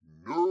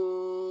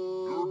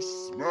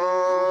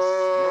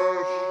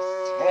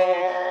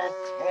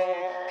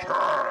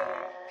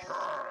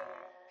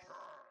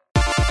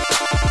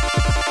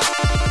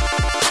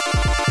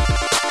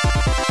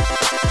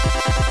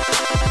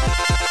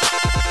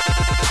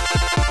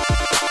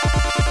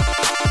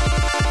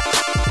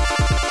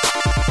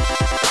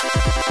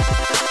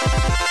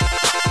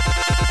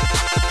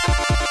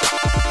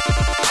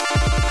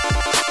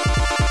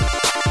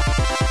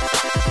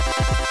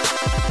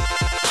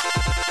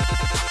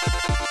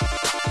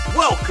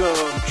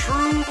Welcome,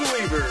 true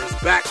believers,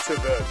 back to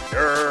the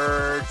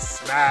Nerd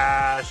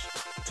Smash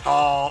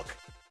Talk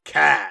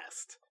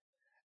Cast.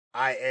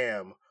 I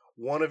am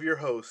one of your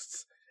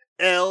hosts,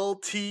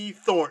 L.T.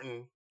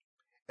 Thornton,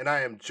 and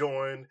I am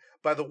joined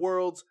by the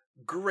world's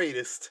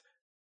greatest,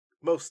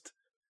 most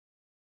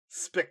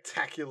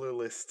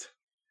spectacularist,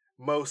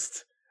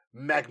 most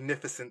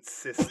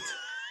magnificentist,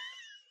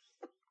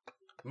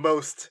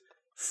 most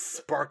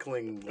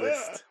sparkling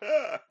list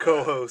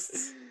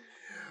co-hosts,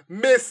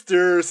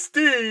 Mr.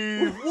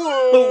 Steve Woods.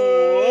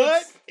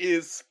 What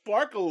is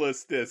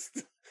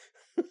sparklistist?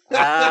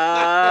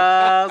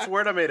 That's a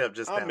word I made up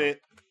just now. I meant,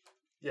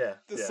 yeah,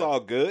 this all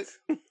good.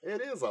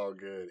 It is all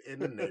good in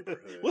the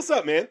neighborhood. What's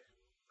up, man?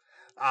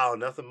 Oh,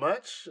 nothing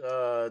much.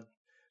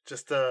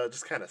 Just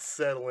kind of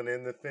settling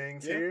into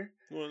things here.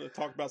 You want to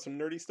talk about some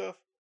nerdy stuff?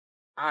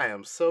 I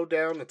am so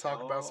down to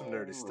talk about some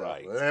nerdy stuff.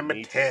 Right. Let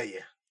me tell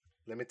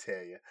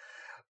you.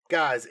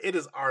 Guys, it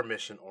is our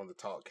mission on the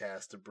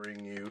Talkcast to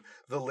bring you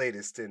the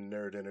latest in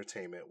nerd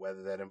entertainment,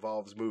 whether that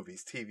involves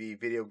movies, TV,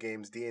 video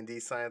games, D&D,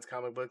 science,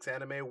 comic books,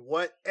 anime,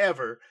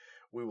 whatever.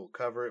 We will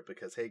cover it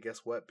because, hey, guess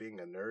what? Being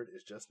a nerd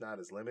is just not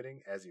as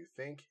limiting as you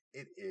think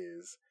it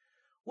is.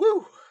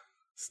 Woo!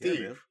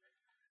 Steve, Yeah,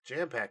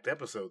 jam-packed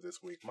episode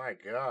this week. My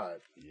God.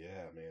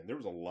 Yeah, man. There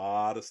was a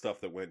lot of stuff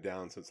that went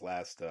down since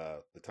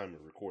the time we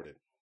recorded.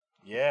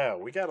 Yeah,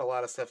 we got a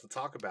lot of stuff to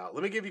talk about.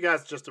 Let me give you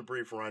guys just a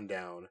brief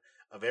rundown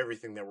of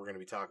everything that we're going to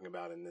be talking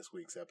about in this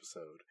week's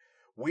episode.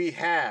 We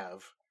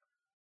have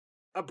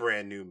a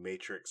brand new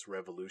Matrix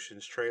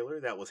Revolutions trailer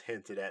that was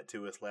hinted at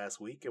to us last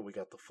week, and we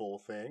got the full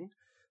thing.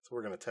 So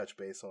we're going to touch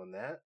base on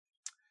that.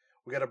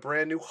 We got a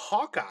brand new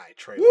Hawkeye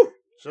trailer. Woo!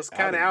 Just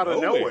kind of out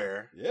of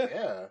nowhere.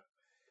 Yeah.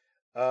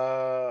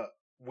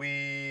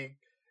 We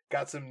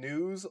got some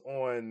news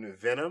on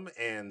Venom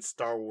and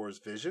Star Wars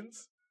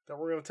Visions that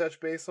we're going to touch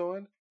base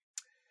on.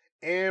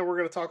 And we're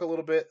going to talk a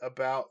little bit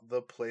about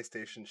the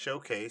PlayStation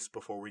Showcase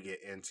before we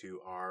get into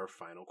our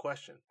final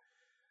question.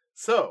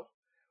 So,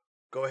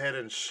 go ahead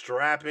and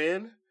strap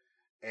in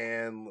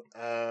and,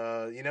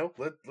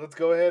 let's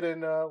go ahead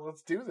and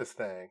let's do this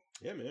thing.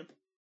 Yeah, man.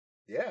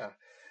 Yeah.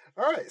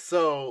 All right.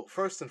 So,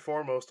 first and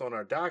foremost on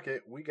our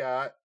docket, we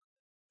got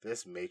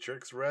this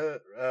Matrix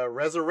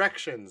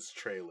Resurrections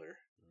trailer.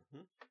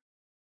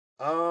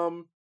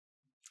 Mm-hmm.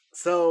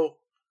 So,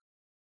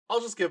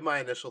 I'll just give my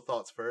initial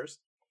thoughts first.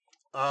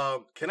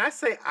 Can I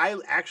say I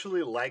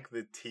actually like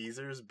the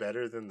teasers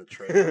better than the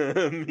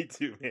trailer? Me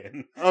too,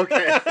 man.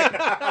 Okay.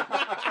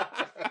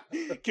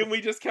 Can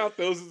we just count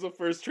those as the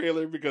first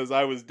trailer? Because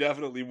I was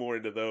definitely more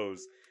into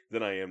those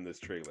than I am this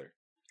trailer.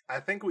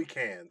 I think we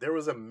can. There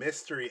was a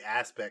mystery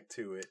aspect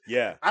to it.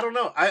 Yeah. I don't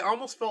know. I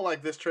almost felt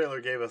like this trailer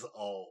gave us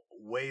all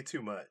way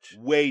too much.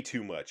 Way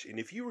too much. And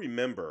if you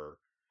remember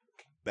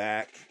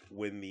back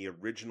when the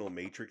original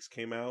Matrix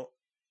came out,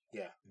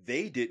 yeah,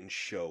 they didn't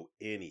show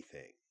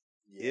anything.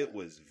 Yeah. It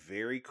was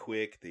very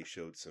quick. They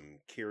showed some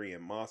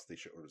Carrie-Anne Moss.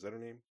 Or was that her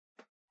name?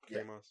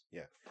 Carrie Moss?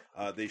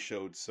 Yeah. They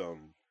showed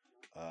some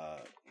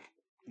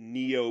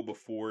Neo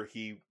before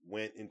he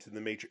went into the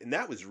Matrix. And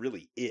that was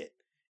really it.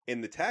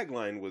 And the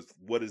tagline was,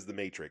 "What is the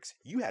Matrix?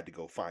 You had to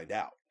go find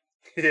out."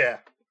 Yeah.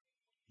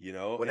 You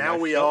know? Well, now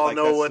we all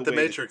know what the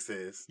Matrix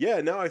is.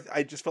 Yeah, no,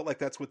 I just felt like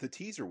that's what the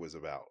teaser was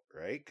about,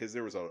 right? Because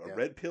there was a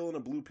red pill and a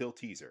blue pill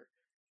teaser.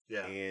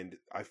 Yeah. And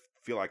I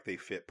feel like they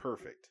fit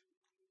perfect.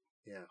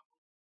 Yeah.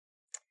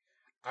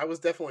 I was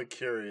definitely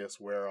curious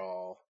where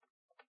all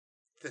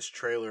this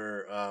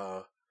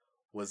trailer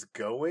was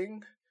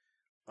going.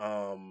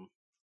 I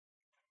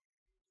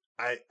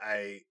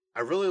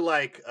really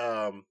like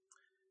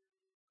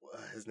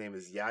his name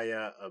is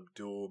Yahya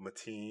Abdul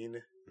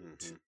Mateen.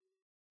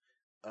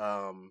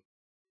 Mm-hmm.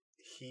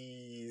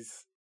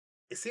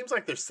 It seems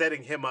like they're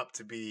setting him up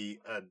to be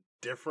a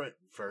different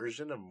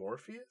version of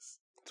Morpheus.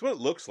 That's what it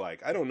looks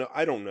like. I don't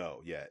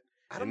know yet.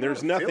 And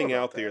there's nothing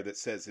out there that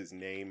says his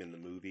name in the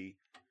movie.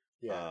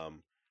 Yeah.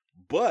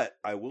 But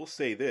I will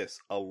say this,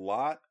 a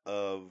lot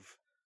of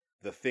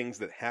the things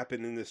that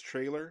happen in this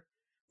trailer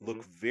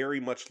look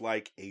very much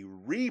like a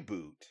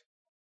reboot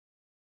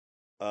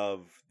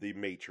of the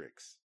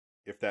Matrix,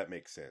 if that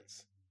makes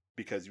sense.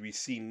 Because we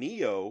see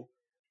Neo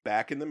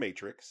back in the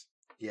Matrix.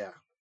 Yeah.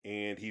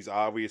 And he's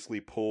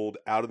obviously pulled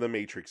out of the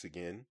Matrix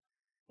again.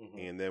 Mm-hmm.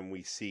 And then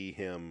we see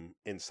him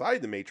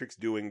inside the Matrix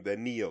doing the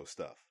Neo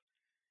stuff.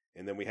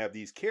 And then we have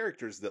these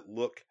characters that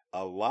look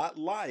a lot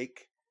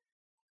like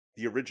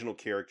the original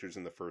characters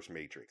in the first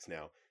Matrix.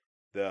 Now,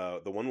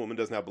 the one woman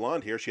doesn't have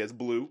blonde hair. She has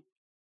blue.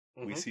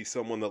 We see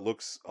someone that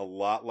looks a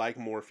lot like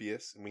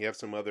Morpheus, and we have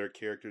some other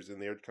characters in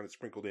there kind of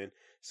sprinkled in.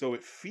 So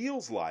it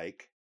feels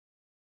like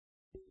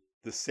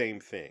the same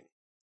thing.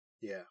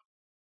 Yeah.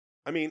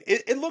 I mean,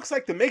 it looks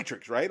like The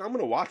Matrix, right? I'm going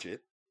to watch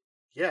it.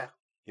 Yeah.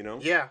 You know?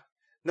 Yeah.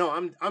 No,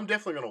 I'm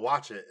definitely going to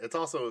watch it. It's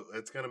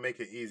going to make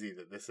it easy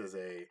that this is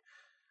a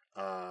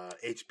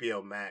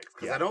HBO Max,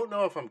 because I don't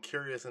know if I'm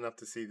curious enough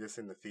to see this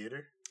in the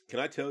theater. Can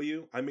I tell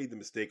you, I made the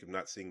mistake of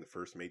not seeing the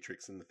first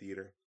Matrix in the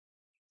theater.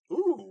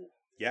 Ooh.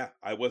 Yeah,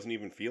 I wasn't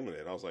even feeling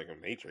it. I was like, a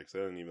Matrix, that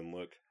doesn't even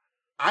look.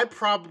 I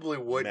probably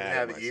wouldn't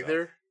have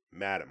either.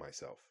 Mad at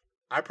myself.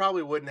 I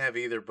probably wouldn't have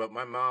either, but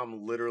my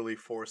mom literally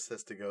forced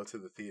us to go to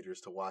the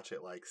theaters to watch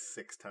it like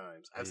 6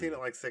 times. I've seen it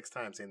like 6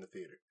 times in the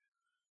theater.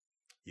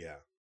 Yeah.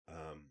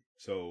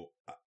 So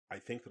I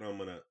think that I'm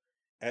going to,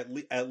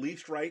 at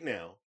least right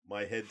now,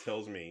 my head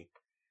tells me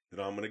that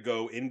I'm going to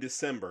go in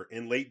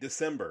late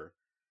December,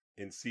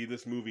 and see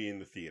this movie in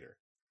the theater.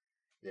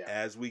 Yeah.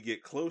 As we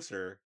get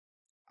closer,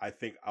 I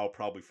think I'll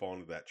probably fall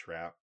into that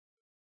trap.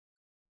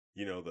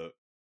 You know, the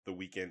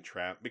weekend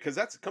trap, because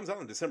it comes out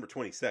on December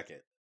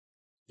 22nd.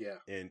 Yeah.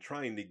 And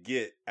trying to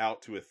get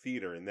out to a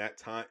theater in that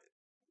time,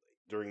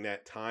 during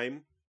that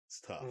time, it's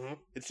tough. Mm-hmm.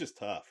 It's just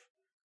tough.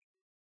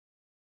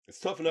 It's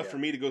tough enough for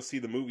me to go see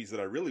the movies that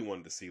I really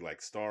wanted to see,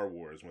 like Star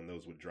Wars, when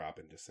those would drop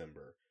in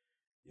December.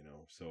 You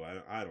know, so I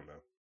don't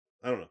know.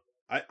 I don't know.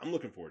 I'm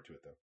looking forward to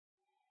it, though.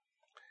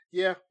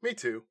 Yeah, me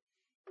too.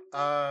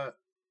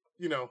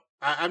 You know,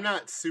 I'm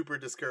not super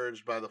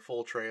discouraged by the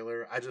full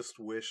trailer. I just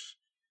wish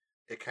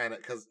it kind of,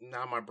 because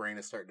now my brain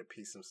is starting to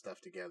piece some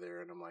stuff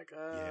together, and I'm like,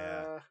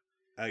 yeah,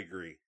 I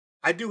agree.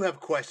 I do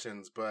have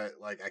questions, but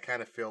like I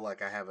kind of feel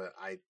like I have a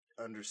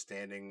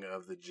understanding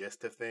of the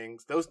gist of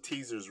things. Those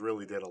teasers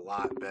really did a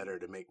lot better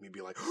to make me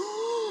be like,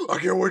 I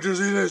can't wait to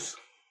see this.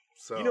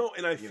 So you know,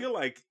 and I feel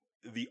like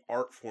the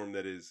art form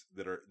that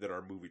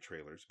are movie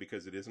trailers,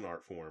 because it is an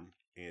art form,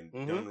 and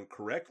done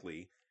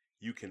correctly,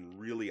 you can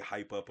really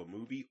hype up a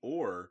movie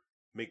or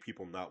make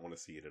people not want to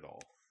see it at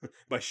all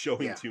by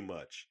showing too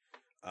much.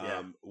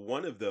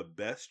 One of the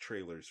best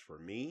trailers for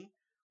me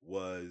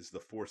was The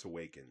Force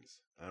Awakens.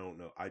 I don't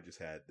know.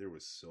 There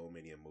was so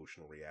many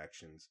emotional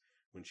reactions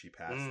when she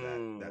passed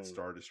that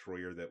Star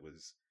Destroyer that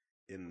was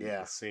in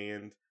the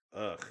sand.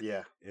 Ugh.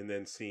 Yeah. And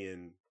then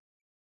seeing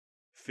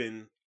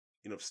Finn,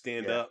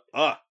 stand up.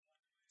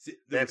 See,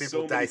 there were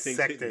so many things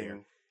hitting there.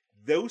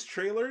 Those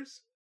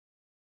trailers,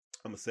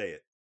 I'm gonna say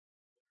it,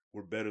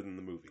 were better than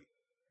the movie.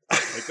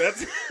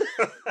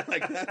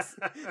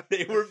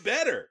 They were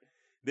better.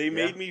 They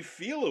made me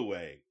feel a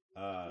way.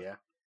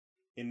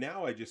 And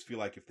now I just feel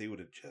like if they would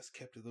have just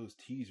kept to those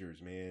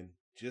teasers, man,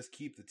 just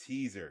keep the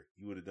teaser,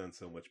 you would have done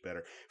so much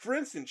better. For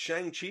instance,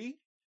 Shang-Chi,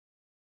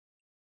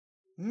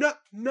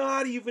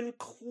 not even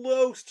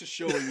close to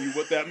showing you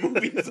what that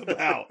movie is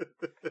about.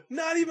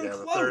 Not even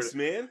close,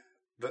 man.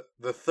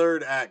 The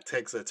third act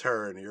takes a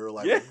turn. You're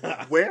like,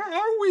 where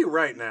are we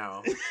right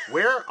now?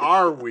 Where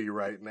are we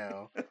right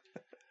now?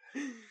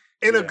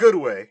 In a good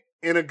way.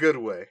 In a good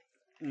way.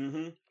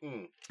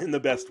 Mm-hmm. In the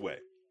best way.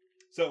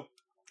 So,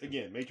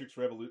 again, Matrix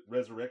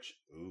Resurrection.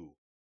 Ooh.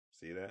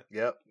 See that?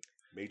 Yep.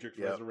 Matrix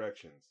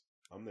Resurrections.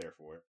 I'm there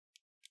for it.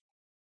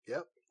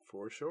 Yep,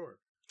 for sure.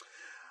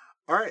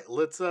 All right,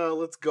 let's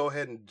go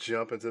ahead and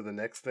jump into the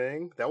next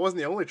thing. That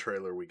wasn't the only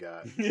trailer we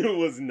got. It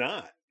was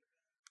not.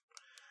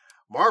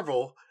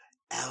 Marvel,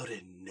 out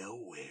of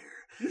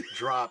nowhere,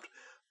 dropped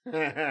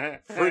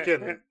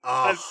freaking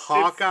a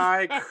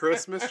Hawkeye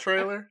Christmas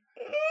trailer.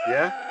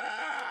 Yeah?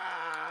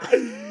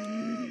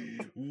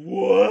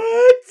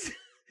 What?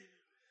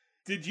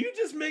 Did you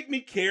just make me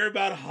care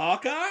about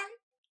Hawkeye?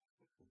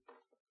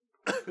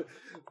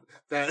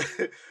 That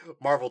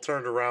Marvel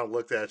turned around,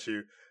 looked at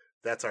you.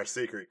 That's our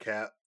secret,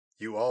 Cap.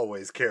 You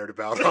always cared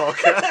about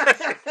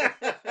Hawkeye.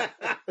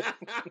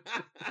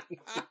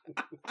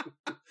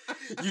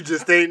 You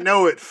just ain't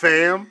know it,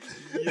 fam.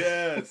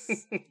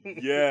 Yes.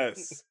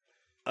 Yes.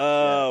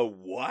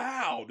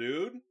 Wow,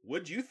 dude.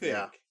 What'd you think?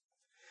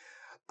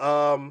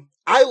 Yeah.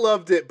 I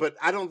loved it, but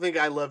I don't think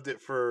I loved it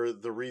for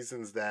the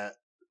reasons that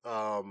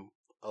a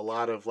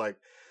lot of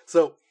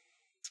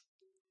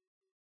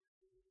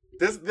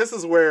this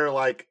is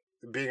where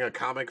being a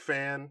comic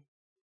fan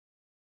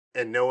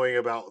and knowing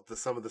about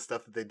some of the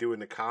stuff that they do in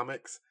the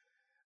comics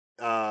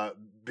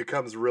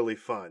becomes really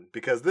fun,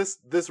 because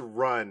this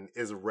run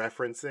is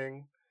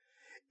referencing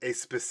a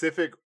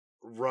specific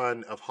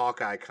run of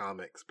Hawkeye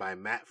comics by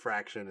Matt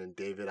Fraction and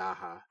David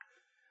Aja.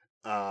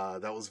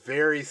 That was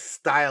very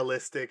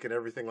stylistic and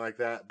everything like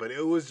that, but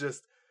it was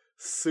just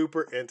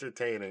super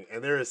entertaining,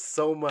 and there is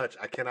so much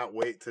I cannot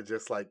wait to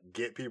just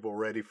get people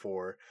ready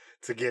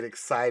to get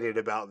excited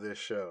about this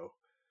show,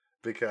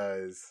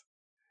 because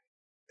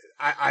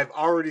I've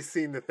already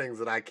seen the things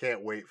that I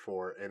can't wait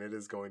for, and it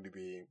is going to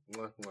be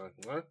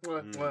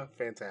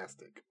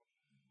fantastic.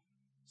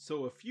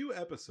 So a few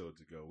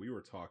episodes ago, we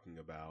were talking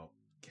about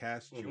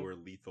cast your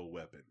lethal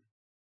weapon.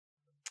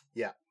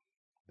 Yeah.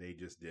 They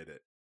just did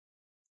it.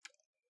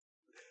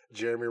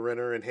 Jeremy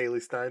Renner and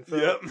Haley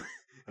Steinfeld? Yep.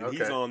 And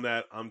he's on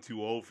that I'm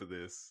too old for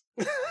this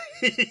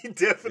He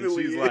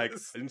definitely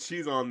is. And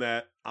she's on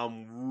that,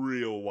 I'm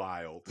real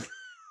wild.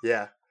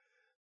 Yeah.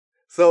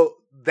 So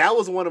that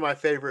was one of my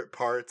favorite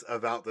parts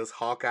about this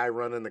Hawkeye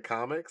run in the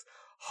comics.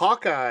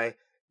 Hawkeye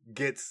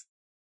gets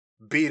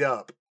beat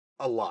up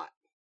a lot.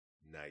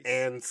 Nice.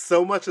 And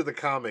so much of the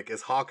comic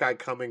is Hawkeye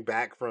coming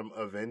back from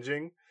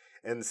avenging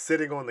and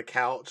sitting on the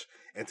couch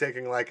and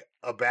taking like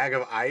a bag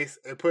of ice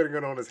and putting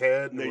it on his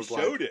head. And they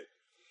showed it.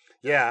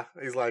 Yeah.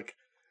 He's like,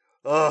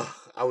 ugh,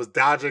 I was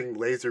dodging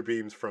laser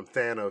beams from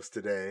Thanos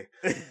today.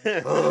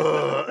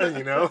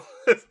 You know?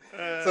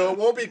 So it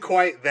won't be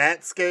quite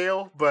that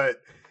scale,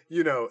 but,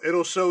 you know,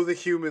 it'll show the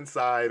human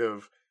side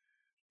of,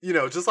 you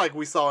know, just like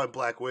we saw in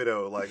Black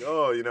Widow, like,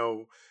 oh, you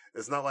know,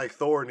 it's not like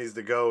Thor needs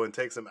to go and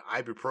take some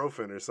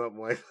ibuprofen or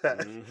something like that.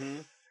 Mm-hmm.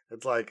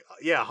 It's like,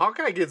 yeah,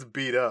 Hawkeye gets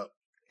beat up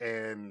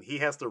and he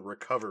has to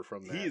recover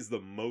from that. He is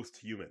the most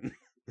human.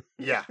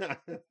 Yeah.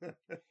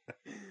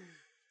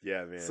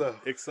 Yeah, man. So,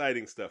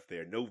 exciting stuff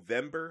there.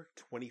 November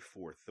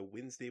 24th, the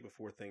Wednesday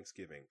before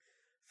Thanksgiving.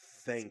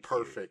 Thank you.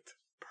 Perfect.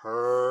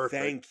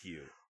 Thank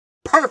you.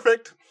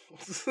 Perfect.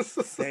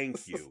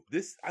 Thank you.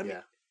 I mean,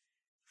 yeah.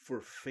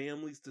 for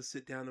families to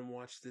sit down and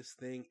watch this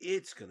thing,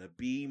 it's going to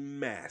be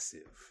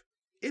massive.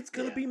 It's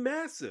going to be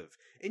massive.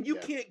 And you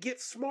can't get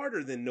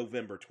smarter than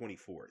November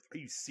 24th. Are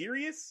you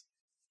serious?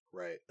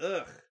 Right.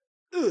 Ugh.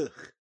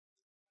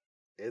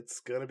 It's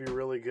going to be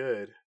really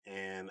good.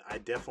 And I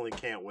definitely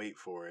can't wait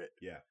for it.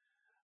 Yeah.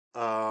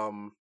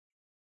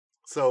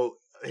 So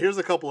here's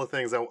a couple of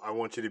things I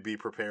want you to be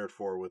prepared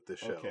for with this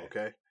show.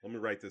 Okay. Let me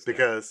write this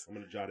because down.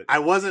 I'm going to jot it I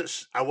down.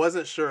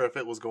 wasn't sure if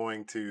it was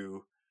going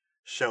to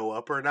show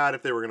up or not,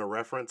 if they were going to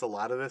reference a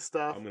lot of this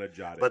stuff. I'm going to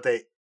jot it. But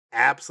they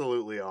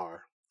absolutely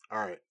are. All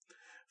right.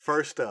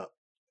 First up,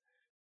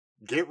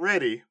 get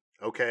ready,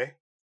 okay,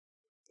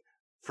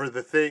 for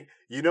the thing.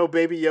 You know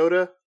Baby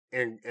Yoda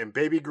and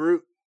Baby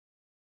Groot?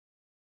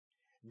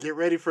 Get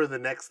ready for the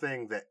next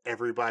thing that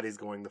everybody's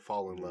going to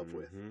fall in love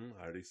with.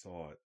 I already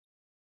saw it.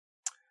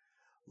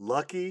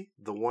 Lucky,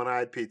 the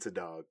one-eyed pizza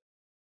dog.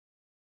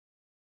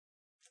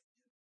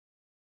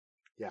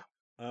 Yeah.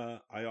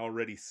 I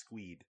already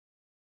squeed.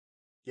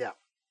 Yeah.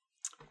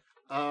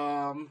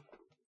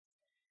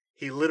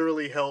 He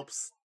literally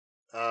helps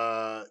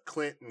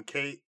Clint and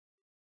Kate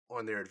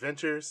on their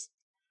adventures.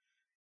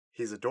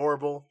 He's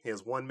adorable. He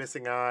has one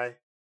missing eye,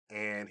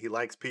 and he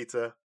likes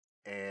pizza,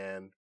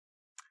 and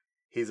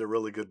he's a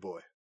really good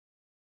boy.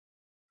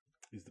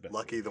 He's the best.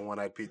 Lucky, the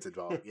one-eyed pizza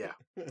dog. Yeah.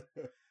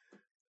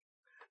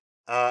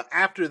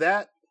 After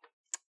that,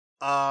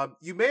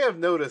 you may have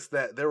noticed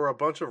that there were a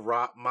bunch of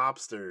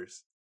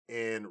mobsters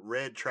in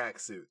red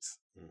tracksuits.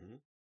 Mm-hmm.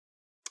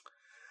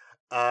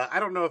 I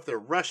don't know if they're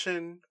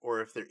Russian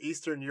or if they're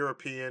Eastern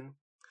European,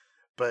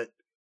 but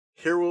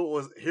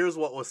here's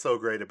what was so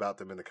great about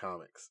them in the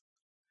comics.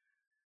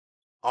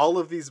 All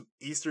of these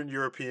Eastern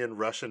European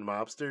Russian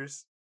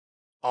mobsters,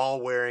 all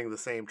wearing the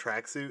same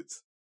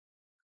tracksuits.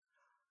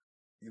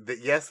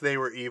 Yes, they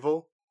were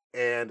evil,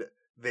 and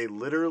they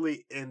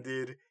literally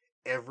ended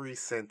every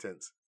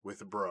sentence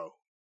with bro.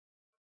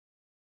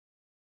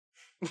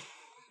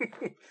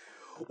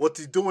 What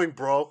you doing,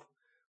 bro?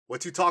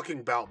 What you talking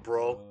about,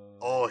 bro?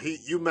 Oh,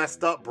 you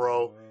messed up,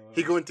 bro.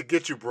 He going to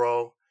get you,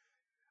 bro.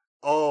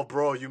 Oh,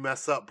 bro, you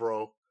mess up,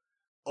 bro.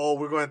 Oh,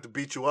 we're going to have to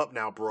beat you up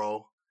now,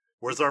 bro.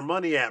 Where's our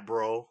money at,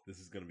 bro? This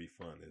is going to be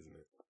fun, isn't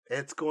it?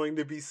 It's going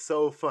to be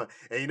so fun.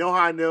 And you know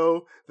how I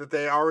know that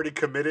they already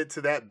committed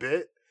to that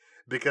bit?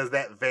 Because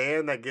that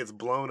van that gets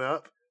blown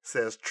up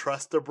says,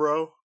 trust a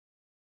bro.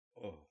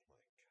 Oh,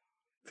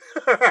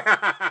 my God.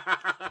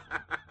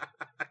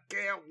 I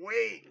can't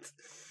wait.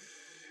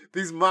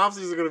 These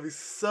mobsters are going to be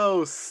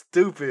so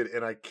stupid,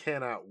 and I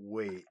cannot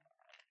wait.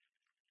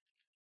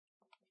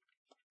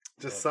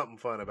 Just something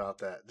fun about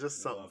that.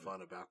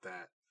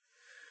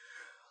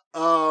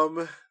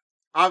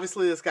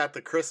 Obviously it's got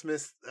the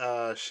Christmas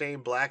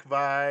Shane Black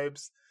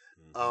vibes.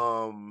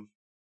 Mm-hmm.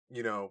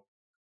 You know,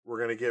 we're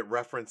going to get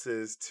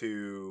references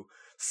to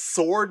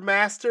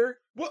Swordmaster,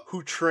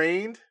 who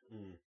trained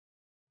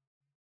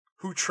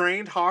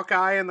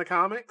Hawkeye in the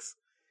comics.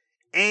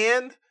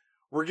 And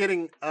we're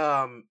getting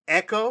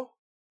Echo,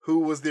 who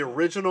was the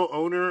original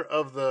owner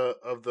of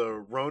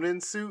the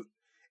Ronin suit,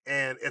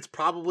 and it's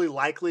probably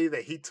likely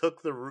that he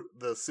took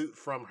the suit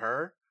from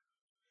her.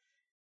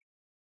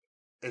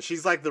 And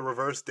she's like the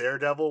reverse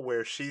Daredevil,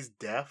 where she's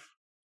deaf,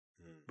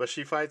 but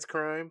she fights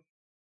crime.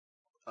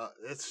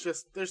 It's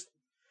just there's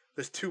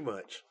too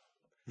much.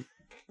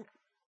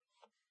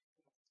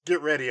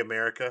 Get ready,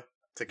 America,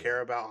 to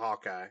care about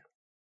Hawkeye.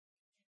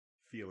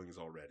 Feelings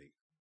already.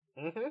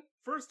 Mm-hmm.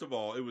 First of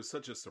all, it was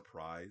such a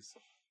surprise.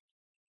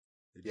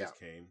 It just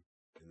came,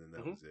 and then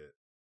that was it.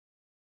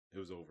 It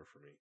was over for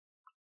me.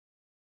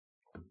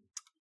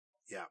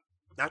 Yeah.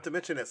 Not to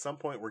mention, at some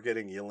point, we're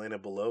getting Yelena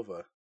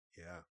Belova.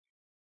 Yeah.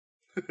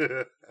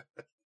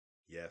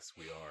 Yes,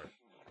 we are.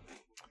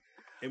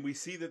 And we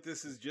see that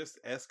this is just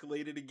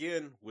escalated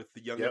again with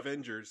the Young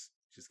Avengers.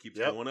 Just keeps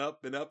going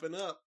up and up and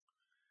up.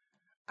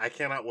 I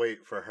cannot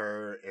wait for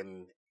her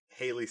and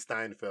Haley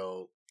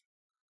Steinfeld,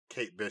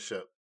 Kate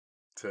Bishop,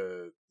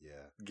 to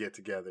get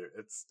together.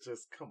 It's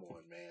just, come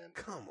on, man.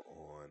 Come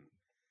on.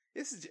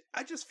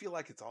 I just feel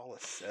like it's all a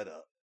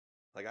setup.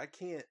 Like, I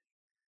can't.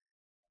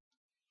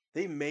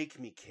 They make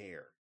me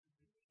care.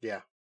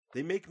 Yeah.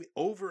 They make me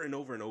over and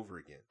over and over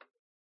again.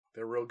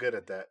 They're real good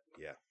at that.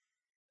 Yeah.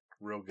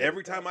 Real good.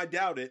 Every time I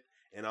doubt it,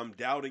 and I'm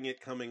doubting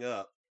it coming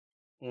up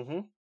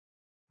in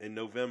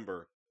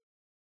November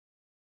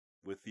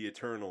with the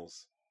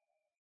Eternals.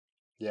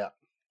 Yeah.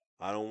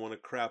 I don't want to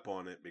crap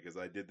on it because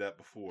I did that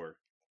before.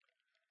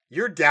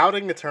 You're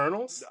doubting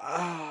Eternals?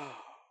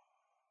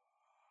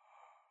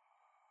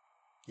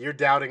 You're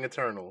doubting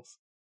Eternals.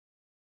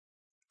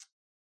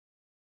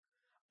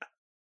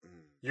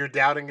 You're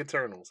doubting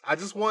Eternals. I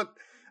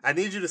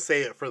need you to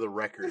say it for the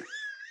record.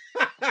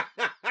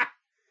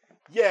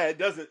 Yeah, it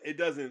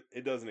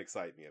doesn't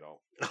excite me at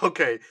all.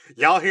 Okay.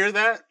 Y'all hear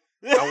that?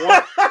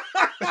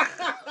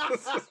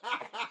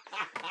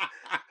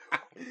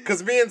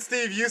 Because me and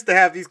Steve used to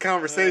have these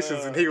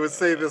conversations and he would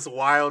say this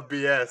wild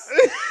BS.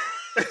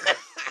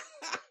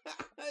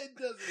 It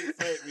doesn't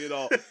excite me at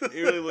all. It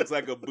really looks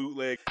like a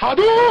bootleg.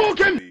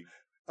 Hadouken!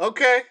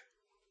 Okay.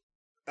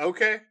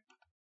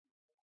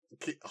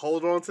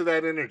 Hold on to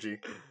that energy.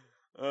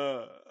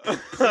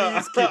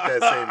 Please keep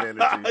that same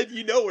energy.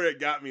 You know where it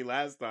got me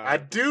last time. I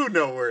do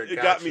know where it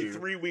got me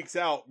 3 weeks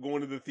out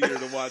going to the theater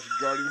to watch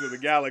Guardians of the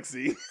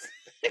Galaxy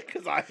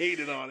because I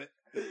hated on it.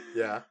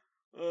 Yeah.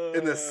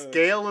 In the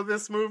scale of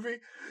this movie,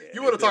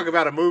 you want to talk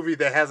about a movie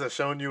that hasn't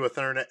shown you a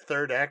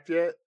third act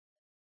yet?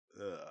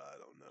 I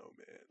don't know,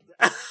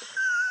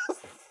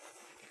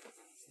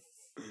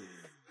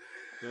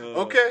 man.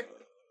 Okay.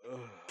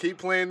 Keep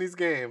playing these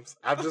games.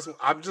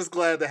 I'm just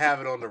glad to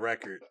have it on the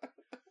record,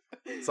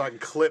 so I can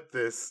clip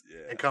this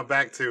and come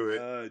back to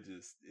it. It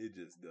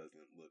just doesn't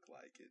look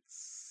like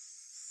it's.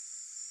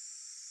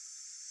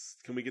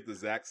 Can we get the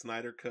Zack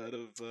Snyder cut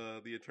of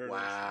the Eternals?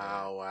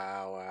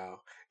 Wow,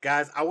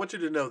 guys! I want you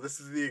to know this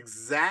is the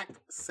exact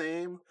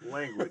same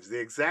language, the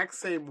exact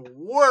same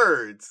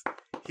words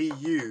he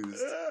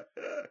used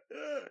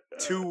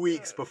 2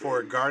 weeks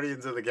before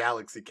Guardians of the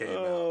Galaxy came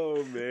out.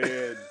 Oh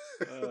man.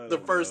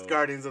 The first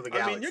Guardians of the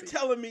Galaxy. I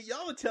mean,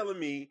 y'all are telling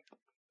me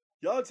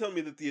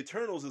that the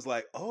Eternals is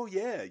like, oh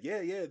yeah,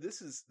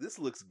 this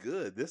looks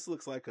good. This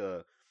looks like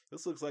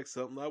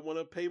something I want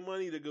to pay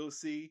money to go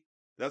see.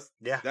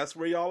 That's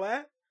where y'all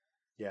at?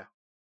 Yeah.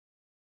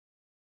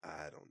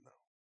 I don't know.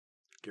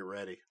 Get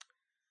ready.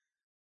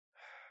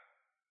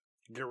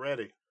 Get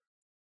ready.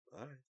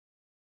 All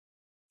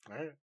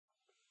right.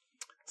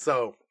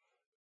 So,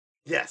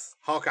 yes,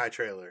 Hawkeye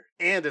trailer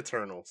and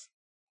Eternals.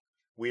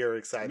 We are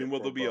excited. I mean, will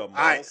there be a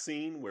mall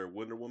scene where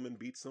Wonder Woman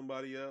beats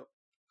somebody up?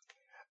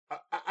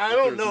 I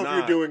don't know if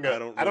you're doing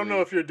I don't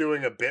know if you're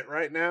doing a bit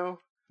right now.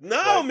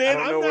 No, man,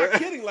 I'm not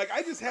kidding. Like,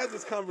 I just had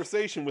this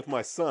conversation with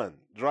my son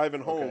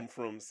driving home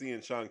from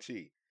seeing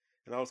Shang-Chi.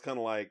 And I was kind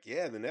of like,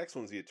 yeah, the next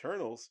one's the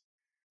Eternals.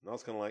 And I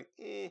was kind of like,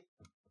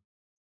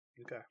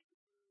 Okay.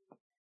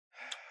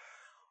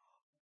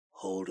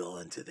 Hold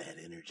on to that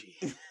energy.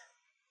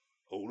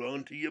 Hold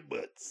on to your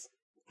butts.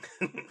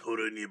 Hold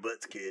on to your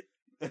butts, kid.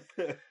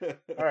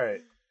 All right.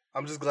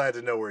 I'm just glad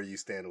to know where you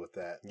stand with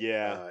that.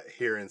 Yeah.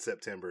 Here in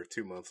September,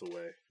 2 months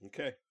away.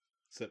 Okay.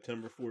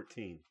 September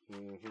 14.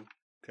 Mm-hmm.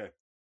 Okay.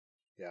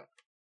 Yeah.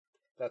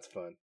 That's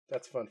fun.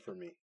 That's fun for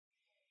me.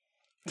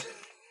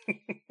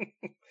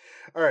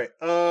 All right.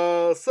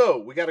 So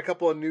we got a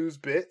couple of news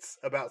bits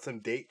about some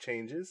date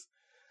changes.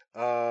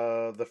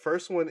 The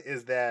first one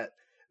is that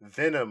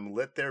Venom,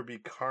 There Be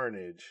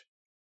Carnage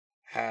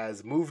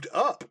has moved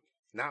up.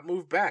 Not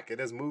moved back. It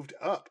has moved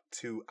up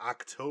to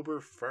October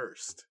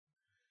 1st.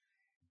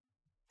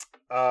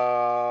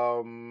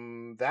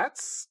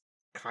 That's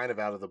kind of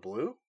out of the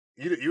blue.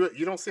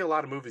 You don't see a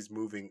lot of movies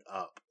moving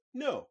up.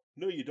 No,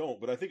 you don't.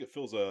 But I think it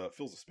fills a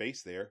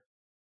space there.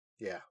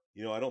 Yeah.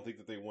 You know, I don't think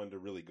that they wanted to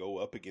really go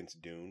up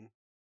against Dune.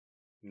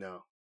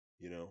 No.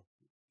 You know.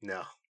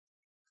 No.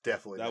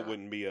 Definitely. That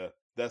wouldn't be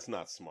that's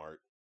not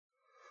smart.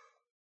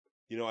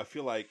 You know, I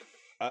feel like.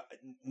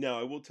 Now,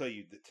 I will tell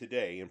you that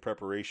today, in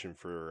preparation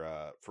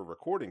for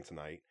recording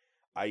tonight,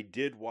 I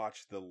did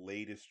watch the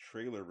latest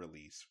trailer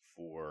release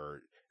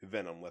for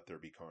Venom, There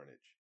Be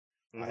Carnage.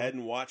 Mm-hmm. I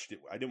hadn't watched it.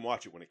 I didn't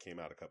watch it when it came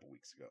out a couple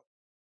weeks ago.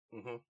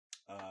 Mm-hmm.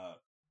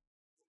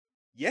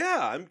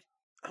 Yeah,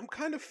 I'm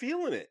kind of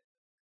feeling it.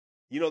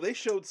 You know, they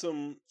showed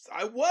some.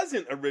 I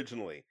wasn't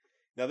originally.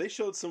 Now they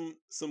showed some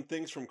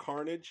things from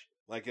Carnage,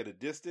 like at a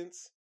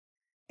distance,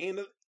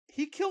 and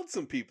he killed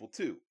some people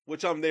too,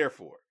 which I'm there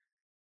for.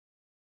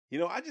 You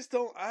know, I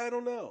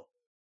don't know.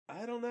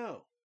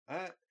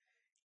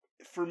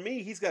 For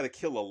me, he's got to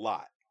kill a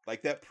lot.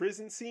 Like that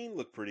prison scene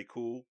looked pretty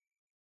cool.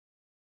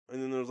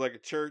 And then there was like a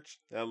church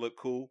that looked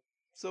cool.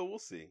 So we'll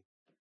see.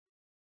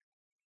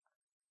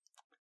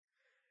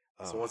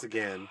 So once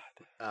again,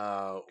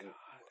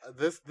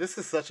 this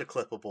is such a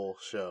clippable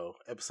show.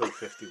 Episode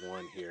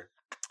 51 here.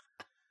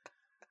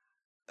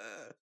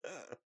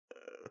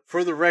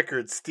 For the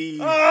record, Steve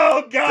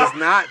does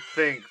not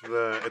think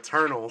the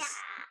Eternals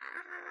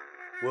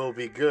will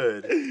be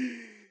good,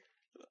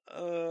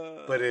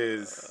 but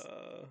is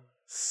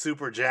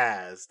super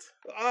jazzed.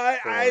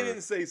 I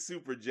didn't say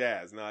super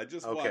jazz. No, I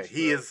just watched.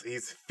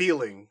 He's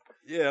feeling.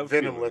 Yeah, I'm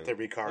Venom. feeling Let it. There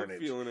Be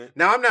Carnage. I'm feeling it.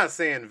 Now, I'm not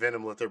saying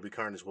Venom. Let There Be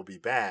Carnage will be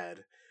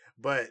bad,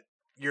 but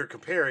you're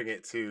comparing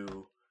it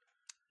to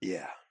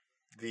the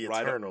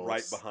Eternals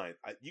right behind.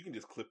 You can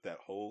just clip that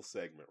whole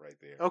segment right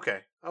there. Okay,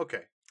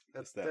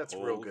 that's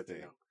real good thing.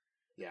 To know.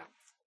 Yeah.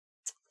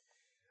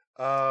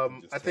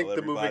 I think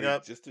the moving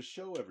up just to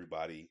show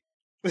everybody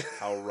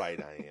how right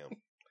I am.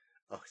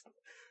 Oh,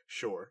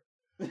 sure.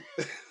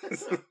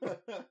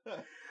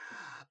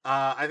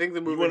 I think the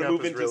moving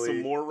up is really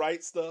some more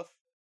right stuff.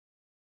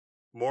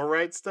 More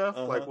right stuff?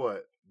 Like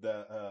what?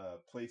 The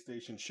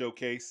PlayStation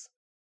showcase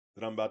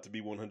that I'm about to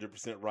be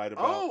 100% right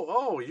about.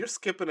 Oh, you're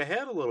skipping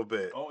ahead a little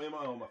bit. Oh, am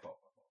I on my fault?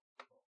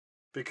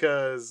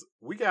 Because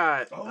we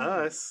got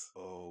us.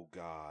 Oh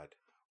God,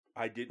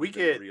 I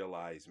didn't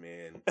realize,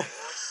 man.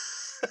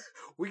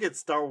 We get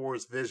Star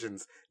Wars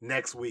Visions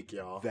next week,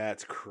 y'all.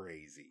 That's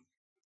crazy.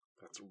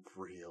 That's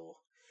real.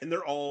 And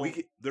they're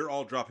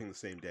all dropping the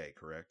same day,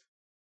 correct?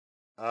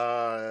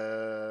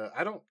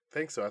 I don't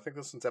think so. I think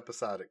this one's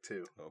episodic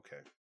too.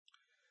 Okay.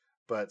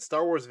 But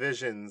Star Wars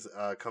Visions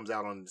comes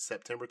out on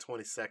September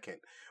 22nd,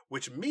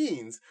 which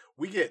means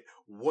we get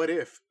What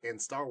If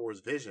and Star Wars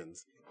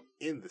Visions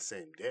in the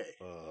same day.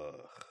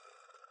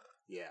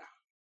 Yeah.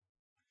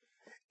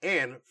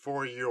 And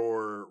for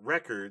your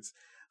records,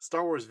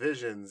 Star Wars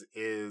Visions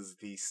is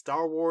the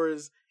Star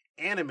Wars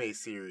anime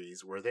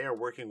series where they are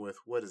working with,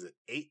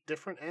 8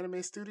 different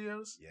anime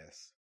studios?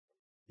 Yes.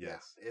 Yeah,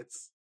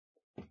 it's...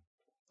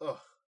 Ugh.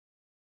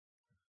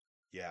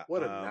 Yeah.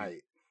 What a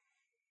night.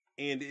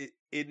 And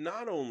it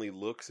not only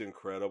looks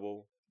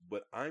incredible,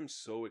 but I'm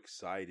so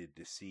excited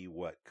to see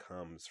what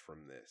comes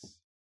from this.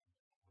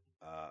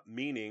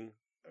 Meaning,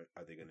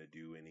 are they going to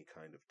do any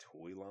kind of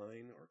toy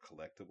line or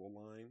collectible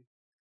line?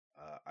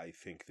 I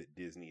think that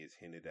Disney has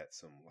hinted at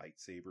some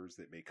lightsabers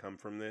that may come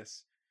from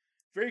this.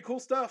 Very cool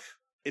stuff.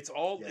 It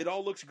all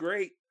looks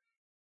great.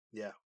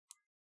 Yeah.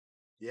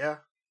 Yeah.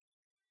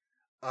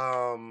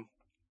 I'm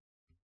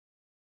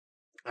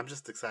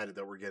just excited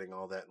that we're getting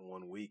all that in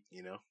 1 week,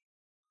 you know?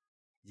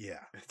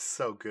 Yeah. It's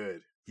so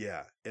good.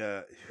 Yeah.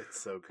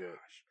 It's so good.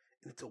 Gosh.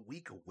 And it's a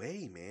week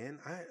away, man.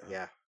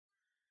 Yeah.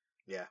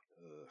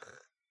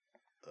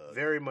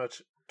 Very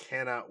much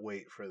cannot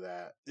wait for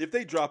that. If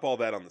they drop all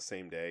that on the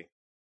same day,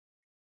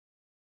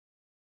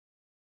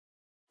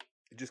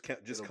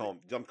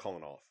 I'm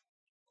calling off.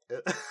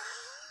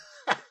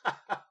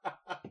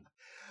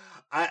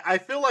 I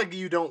feel like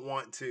you don't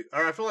want to,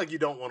 or I feel like you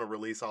don't want to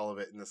release all of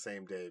it in the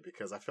same day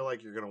because I feel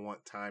like you're going to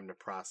want time to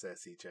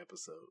process each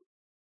episode.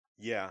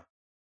 Yeah.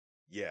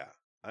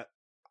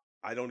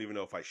 I don't even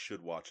know if I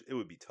should watch it. It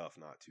would be tough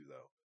not to,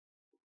 though.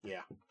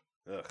 Yeah.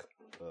 Ugh.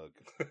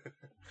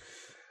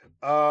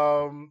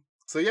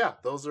 So yeah,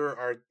 those are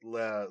our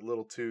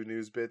little 2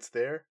 news bits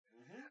there.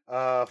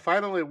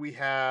 Finally, we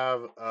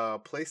have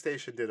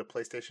PlayStation did a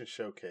PlayStation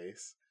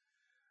showcase.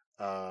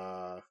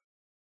 When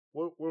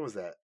was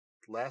that?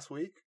 Last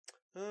week?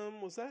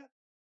 Was that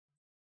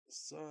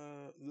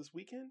this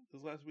weekend?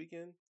 This last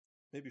weekend?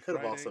 Maybe could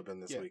Friday? have also been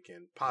this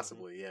weekend,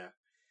 possibly. Yeah.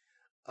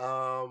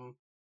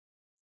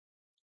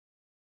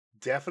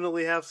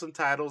 Definitely have some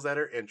titles that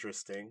are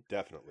interesting.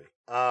 Definitely.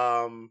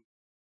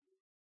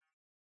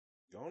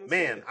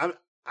 Man,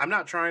 I'm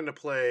not trying to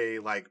play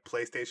like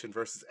PlayStation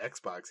versus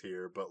Xbox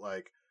here, but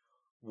like,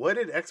 what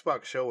did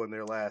Xbox show in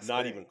their last?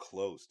 Not even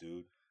close,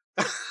 dude.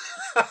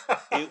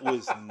 It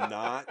was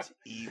not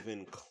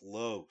even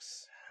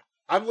close.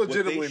 I'm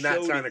legitimately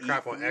not trying to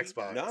crap on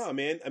Xbox. Nah,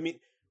 man. I mean,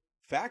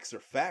 facts are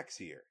facts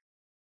here.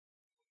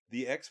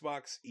 The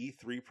Xbox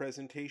E3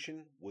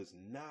 presentation was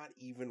not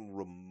even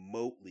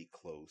remotely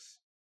close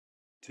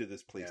to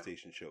this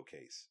PlayStation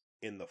showcase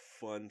in the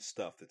fun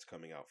stuff that's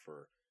coming out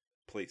for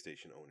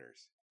PlayStation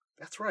owners.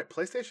 That's right.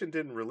 PlayStation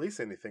didn't release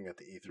anything at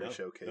the E3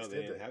 showcase, no,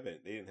 did they?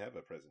 They didn't have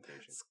a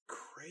presentation. It's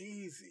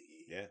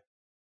crazy. Yeah.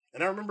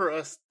 And I remember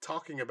us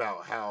talking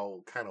about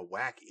how kind of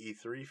whack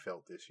E3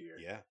 felt this year.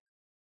 Yeah.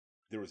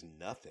 There was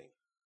nothing.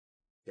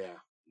 Yeah.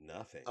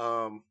 Nothing.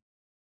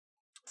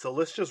 So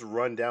let's just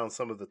run down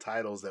some of the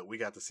titles that we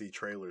got to see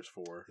trailers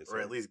for, or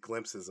at least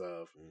glimpses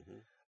of.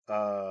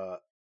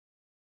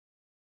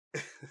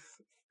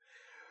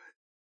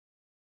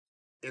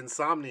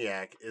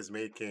 Insomniac is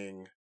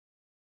making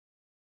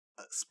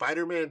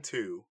Spider-Man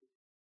 2,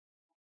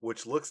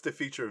 which looks to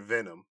feature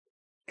Venom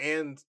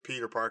and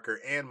Peter Parker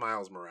and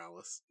Miles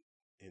Morales.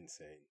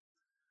 Insane.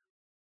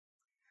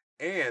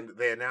 And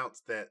they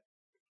announced that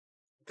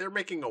they're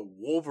making a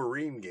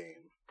Wolverine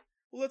game.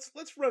 Well,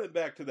 let's run it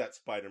back to that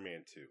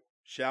Spider-Man 2,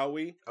 shall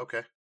we?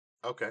 Okay.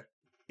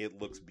 It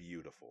looks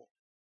beautiful.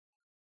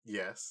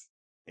 Yes.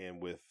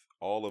 And with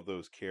all of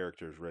those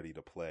characters ready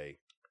to play.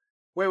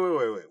 Wait.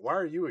 Why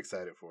are you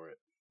excited for it?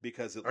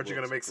 Because aren't you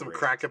going to make some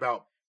crack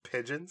about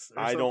pigeons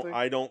or something?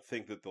 I don't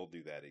think that they'll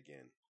do that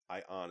again.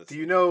 I honestly.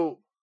 Do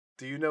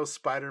you know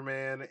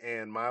Spider-Man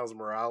and Miles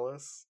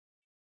Morales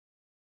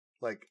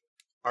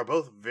are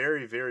both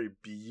very, very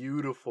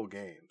beautiful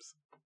games.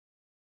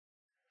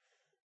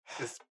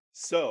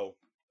 So,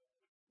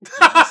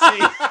 Did you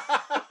see?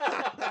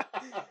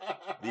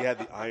 He had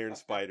the Iron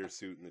Spider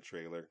suit in the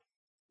trailer,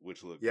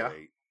 which looked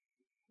great.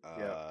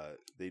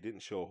 They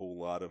didn't show a whole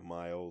lot of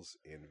Miles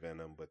in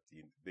Venom, but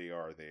they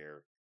are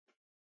there.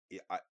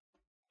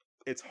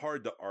 It's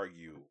hard to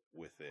argue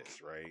with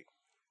this, right?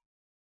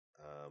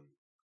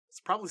 It's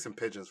probably some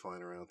pigeons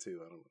flying around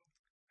too. I don't know.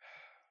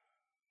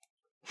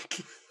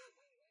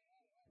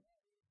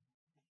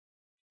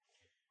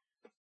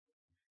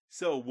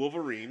 So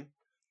Wolverine.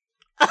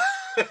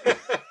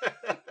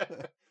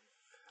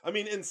 I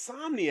mean,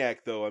 Insomniac,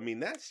 though. I mean,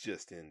 that's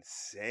just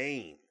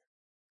insane.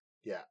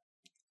 Yeah.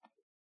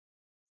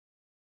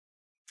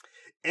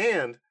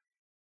 And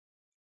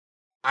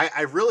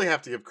I really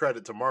have to give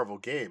credit to Marvel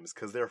Games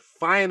because they're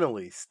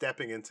finally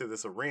stepping into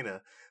this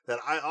arena that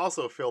I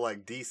also feel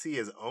like DC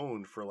has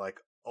owned for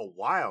like a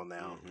while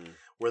now,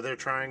 where they're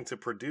trying to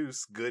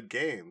produce good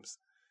games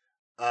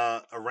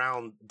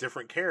around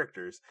different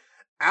characters.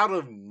 Out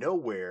of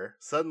nowhere,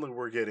 suddenly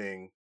we're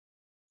getting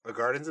a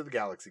Guardians of the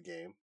Galaxy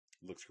game.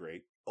 Looks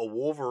great. A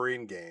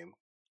Wolverine game.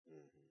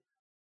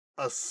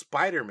 A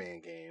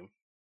Spider-Man game.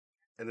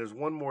 And there's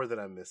one more that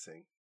I'm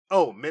missing.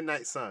 Oh,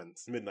 Midnight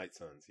Suns. Midnight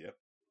Suns, yep.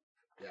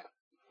 Yeah.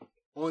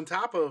 On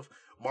top of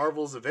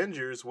Marvel's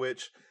Avengers,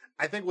 which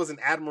I think was an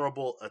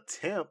admirable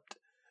attempt,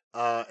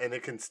 and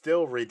it can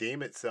still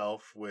redeem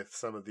itself with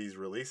some of these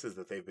releases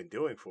that they've been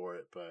doing for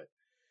it. But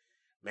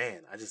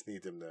man, I just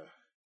need them to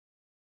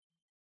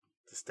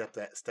step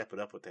it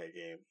up with that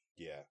game.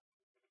 Yeah.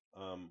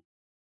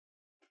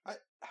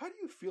 How do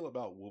you feel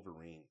about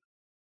Wolverine?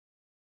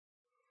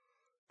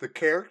 The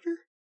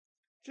character?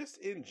 Just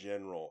in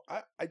general.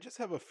 I just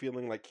have a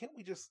feeling like, can't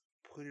we just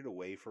put it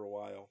away for a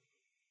while?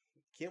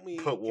 Can't we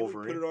put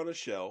it on a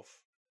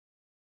shelf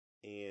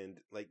and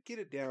like get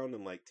it down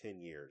in like 10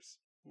 years?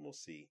 We'll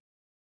see.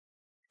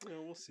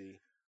 We'll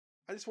see.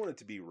 I just want it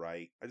to be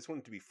right. I just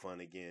want it to be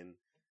fun again.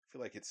 I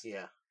feel like it's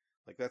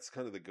like that's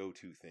kind of the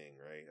go-to thing,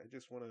 right? I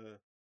just want to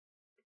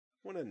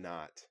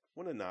not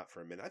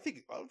for a minute. I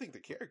don't think the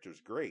character's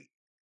great,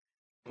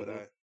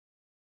 but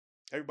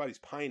everybody's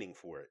pining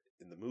for it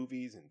in the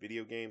movies and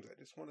video games. I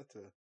just want it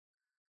to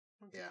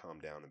calm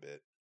down a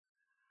bit.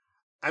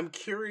 I'm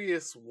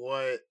curious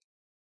what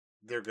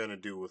they're going to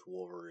do with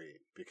Wolverine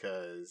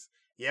because,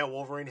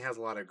 Wolverine has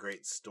a lot of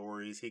great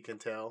stories he can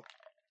tell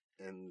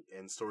and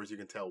stories you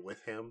can tell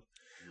with him.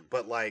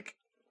 But, like,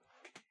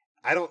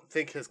 I don't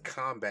think his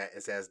combat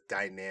is as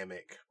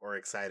dynamic or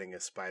exciting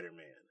as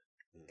Spider-Man.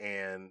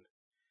 And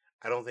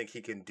I don't think he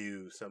can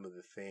do some of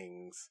the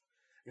things.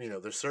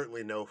 There's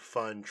certainly no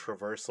fun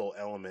traversal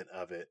element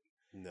of it.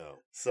 No.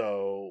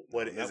 So,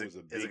 that was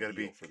a big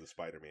deal for the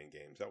Spider-Man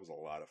games. That was a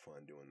lot of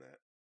fun doing that.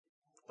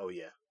 Oh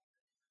yeah,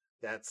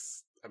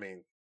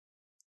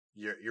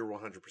 you're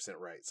 100%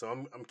 right. So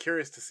I'm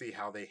curious to see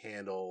how they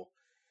handle.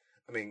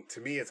 To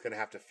me, it's going to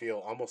have to feel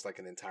almost like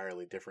an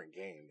entirely different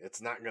game.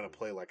 It's not going to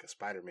play like a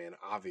Spider-Man,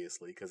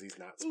 obviously, because he's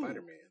not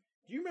Spider-Man.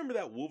 Do you remember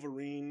that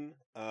Wolverine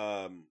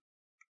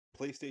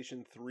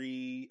PlayStation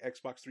 3,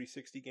 Xbox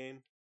 360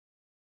 game?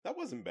 That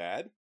wasn't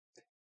bad.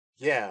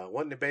 Yeah,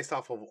 wasn't it based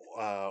off of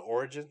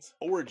Origins?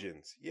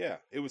 Origins, yeah.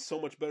 It was so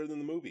much better than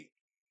the movie.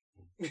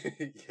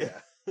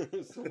 Yeah. It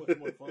was so much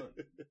more fun.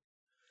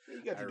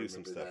 You got to do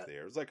some stuff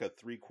there. It was like a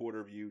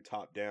 3/4 view,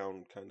 top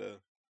down kind of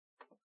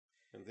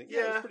thing.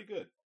 Yeah, it was pretty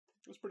good.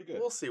 It was pretty good.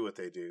 We'll see what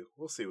they do.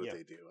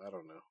 They do. I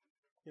don't know.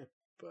 Yeah.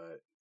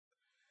 But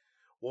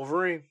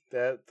Wolverine,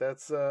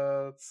 that's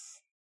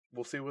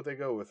we'll see what they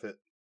go with it.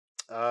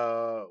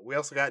 We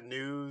also got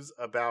news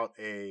about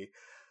a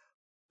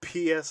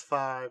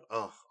PS5.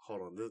 Oh,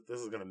 hold on. This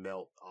is going to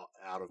melt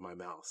out of my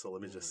mouth. So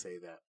let me just say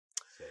that.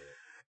 Say it.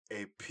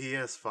 A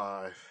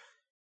PS5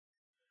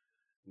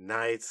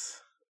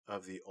 Knights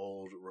of the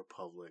Old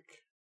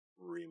Republic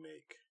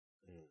remake.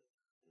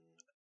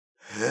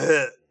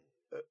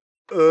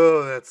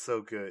 Oh, that's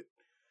so good.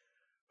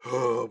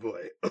 Oh,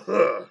 boy.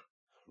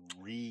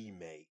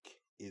 Remake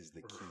is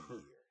the key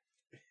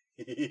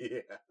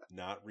here. Yeah.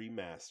 Not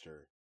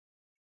remaster.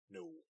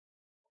 No.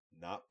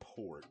 Not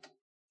port.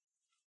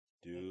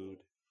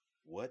 Dude,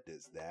 what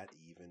does that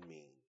even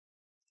mean?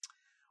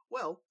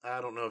 Well, I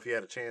don't know if you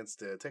had a chance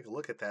to take a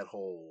look at that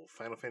whole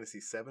Final Fantasy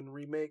VII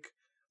remake,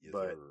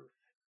 but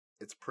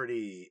it's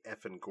pretty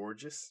effing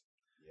gorgeous.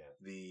 Yeah.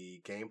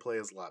 The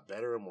gameplay is a lot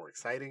better and more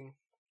exciting.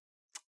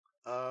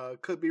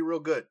 Could be real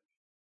good.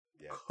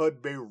 Yeah.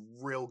 Could be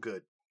real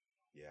good.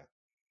 Yeah,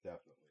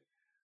 definitely.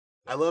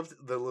 I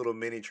loved the little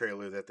mini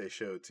trailer that they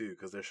showed too,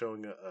 because they're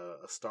showing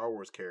a Star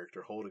Wars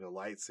character holding a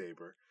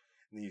lightsaber,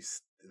 and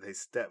they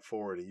step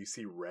forward and you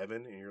see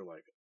Revan, and you're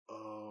like,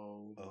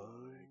 oh my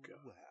god.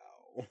 Wow.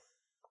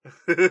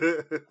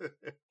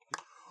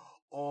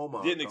 Oh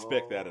my! Didn't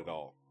expect that at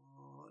all.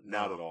 No.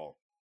 Not at all.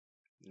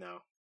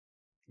 No.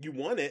 You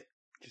want it,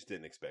 just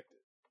didn't expect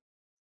it.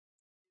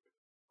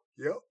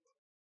 Yep.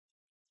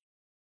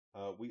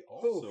 We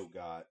also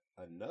got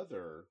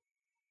another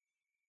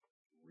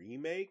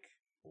remake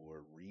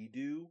or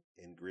redo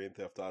in Grand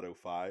Theft Auto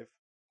 5.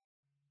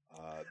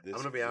 I'm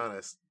gonna be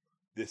honest.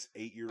 This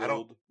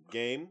 8-year-old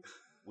game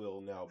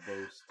will now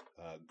boast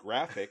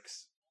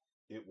graphics,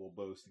 it will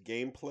boast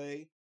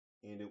gameplay,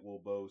 and it will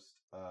boast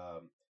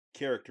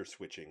character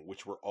switching,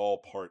 which were all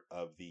part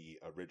of the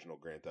original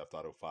Grand Theft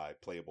Auto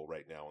 5, playable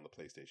right now on the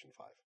PlayStation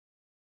 5.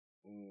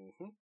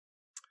 Mm-hmm.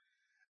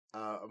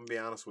 I'm going to be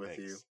honest with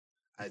Thanks. you.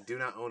 I do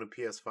not own a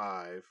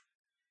PS5,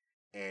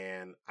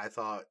 and I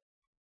thought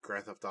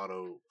Grand Theft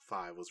Auto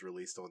 5 was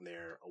released on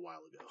there a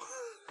while ago.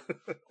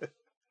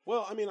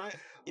 Well, I mean, I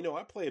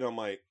played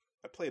on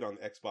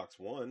Xbox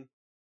One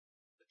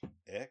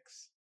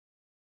X.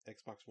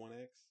 Xbox One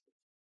X?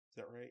 Is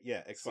that right?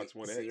 Yeah, Xbox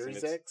One X.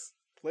 Series X?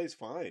 Plays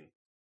fine.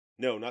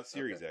 No, not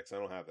Series X. I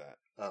don't have that.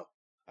 Oh.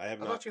 I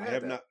have I not. thought you I had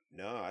have that. not.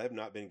 No, I have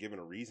not been given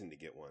a reason to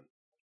get one.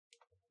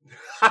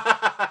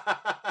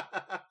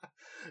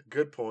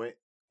 Good point.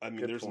 I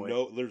mean,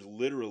 there's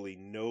literally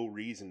no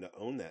reason to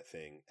own that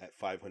thing at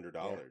 $500.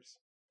 Yeah.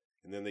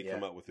 And then they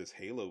come out with this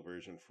Halo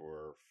version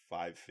for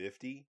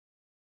 $550.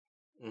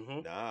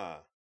 Mm-hmm.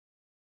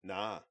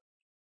 Nah.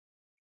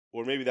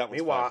 Or maybe that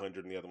one's $500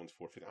 and the other one's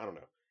 $450. I don't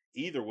know.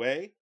 Either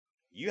way,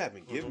 you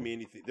haven't given me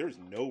anything. There's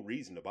no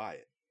reason to buy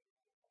it.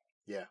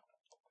 Yeah.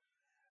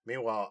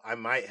 Meanwhile, I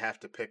might have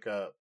to pick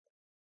up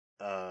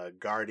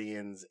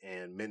Guardians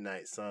and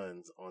Midnight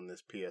Suns on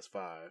this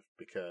PS5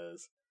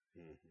 because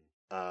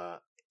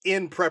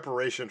in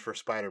preparation for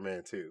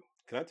Spider-Man 2.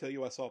 Can I tell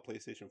you I saw a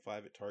PlayStation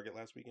 5 at Target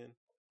last weekend?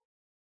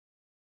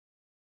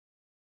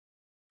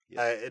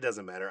 Yes. It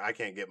doesn't matter. I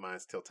can't get mine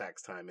till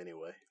tax time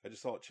anyway. I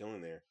just saw it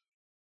chilling there.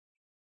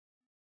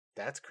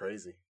 That's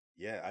crazy.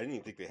 Yeah, I didn't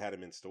even think they had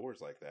them in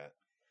stores like that.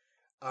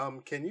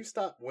 Can you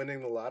stop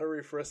winning the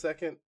lottery for a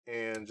second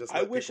and just?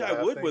 I wish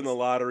I would win the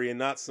lottery and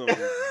not some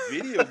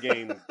video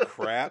game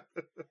crap.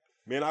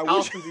 Man, How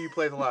often do you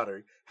play the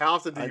lottery? How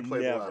often do you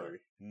play the lottery?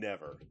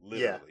 Never,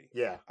 literally.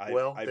 Yeah. I've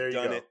there you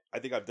done go. it. I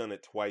think I've done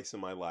it twice in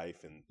my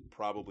life, and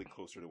probably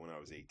closer to when I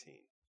was 18.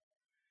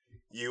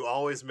 You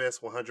always miss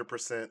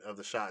 100% of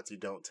the shots you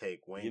don't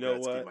take. Wayne you know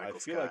Gretzky, what? Michael I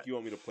feel Scott. like you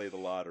want me to play the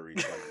lottery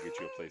so I can get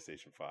you a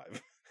PlayStation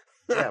 5.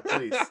 Yeah,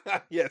 please.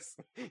 Yes,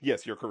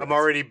 you're correct. I'm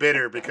already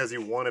bitter because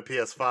you won a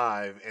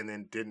PS5 and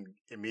then didn't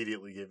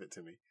immediately give it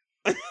to me.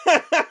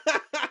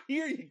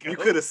 Here you go. You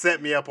could have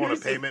set me up on a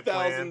payment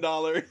plan.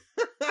 $1,000.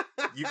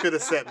 You could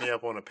have set me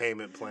up on a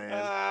payment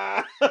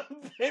plan.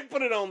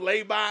 Put it on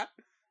lay-by.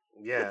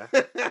 Yeah.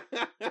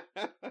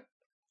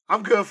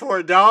 I'm good for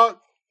it, dog.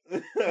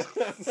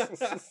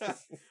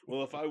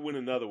 Well, if I win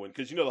another one,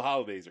 because the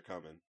holidays are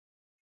coming,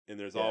 and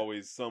there's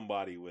always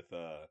somebody with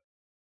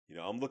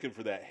I'm looking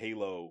for that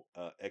Halo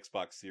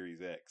Xbox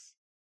Series X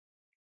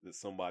that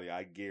somebody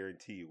I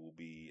guarantee will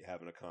be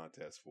having a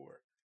contest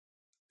for.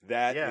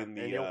 That and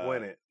you'll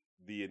win it.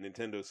 The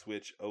Nintendo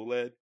Switch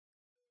OLED.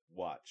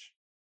 Watch.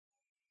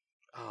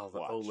 Oh, the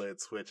OLED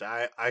Switch.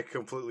 I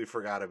completely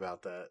forgot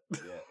about that.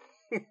 Yeah.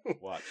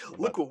 Watch.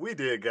 Look what we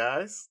did,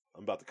 guys.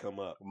 I'm about to come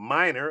up.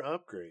 Minor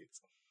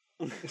upgrades.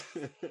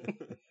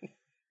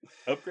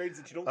 Upgrades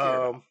that you don't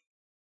care about.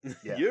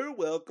 Yeah. You're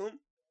welcome.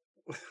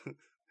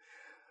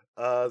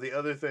 The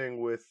other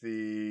thing with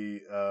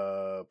the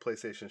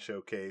PlayStation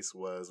Showcase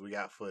was we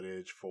got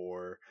footage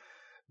for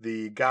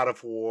the God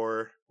of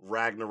War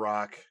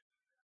Ragnarok.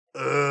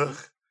 Ugh.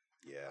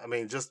 Yeah. I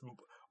mean, just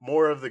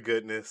more of the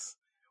goodness.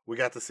 We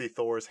got to see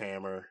Thor's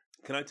hammer.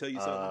 Can I tell you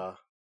something?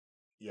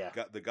 Yeah.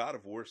 The God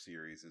of War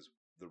series is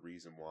the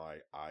reason why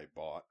I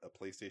bought a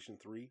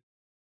PlayStation 3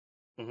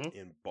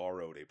 and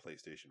borrowed a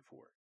PlayStation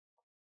 4.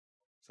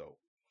 So,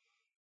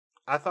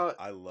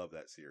 I love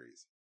that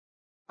series.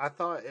 I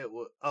thought it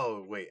was.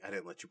 Oh wait, I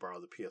didn't let you borrow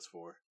the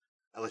PS4.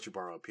 I let you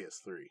borrow a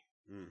PS3.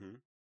 Mm-hmm.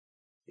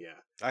 Yeah,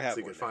 I have. So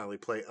you could finally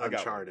play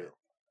Uncharted.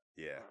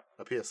 Yeah,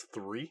 a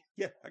PS3.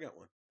 Yeah, I got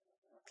one.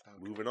 Okay.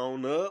 Moving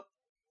on up.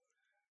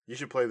 You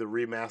should play the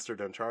remastered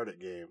Uncharted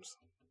games.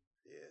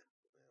 Yeah,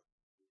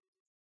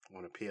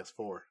 on a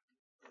PS4.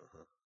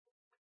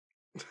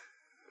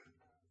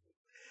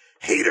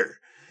 Hater.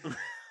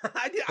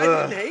 I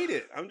didn't hate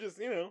it. I'm just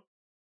Yeah,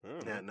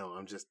 no,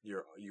 I'm just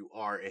you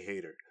are a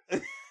hater.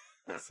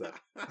 So.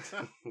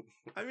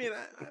 I mean,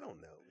 I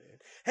don't know, man.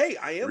 Hey,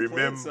 I am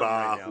playing something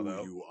right now,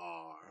 though. You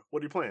are.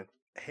 What are you playing?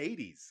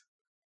 Hades.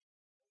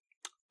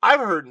 I've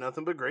heard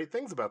nothing but great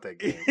things about that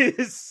game. It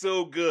is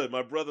so good.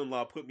 My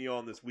brother-in-law put me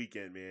on this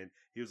weekend, man.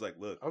 He was like,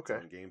 look, it's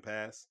on Game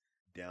Pass.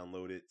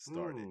 Download it.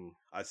 Start it.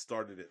 I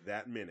started it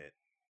that minute.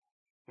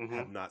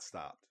 Have not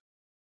stopped.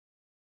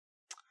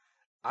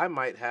 I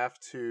might have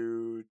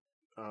to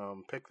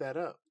pick that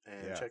up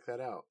and check that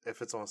out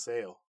if it's on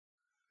sale.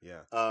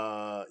 Yeah.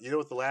 You know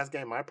what the last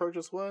game I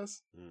purchased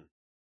was?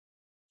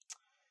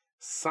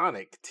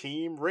 Sonic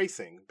Team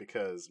Racing,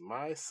 because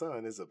my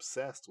son is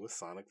obsessed with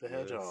Sonic the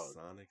Hedgehog.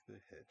 Sonic the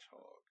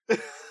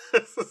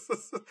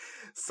Hedgehog.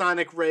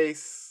 Sonic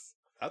Race.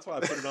 That's why I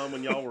put it on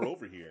when y'all were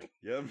over here.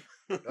 Yep.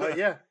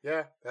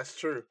 Yeah, that's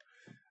true.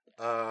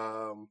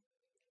 So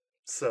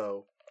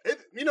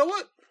you know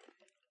what?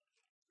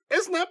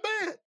 It's not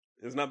bad.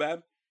 It's not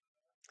bad.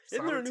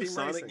 Isn't there a new Team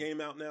Sonic Racing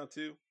game out now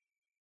too?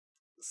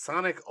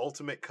 Sonic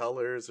Ultimate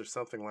Colors or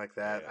something like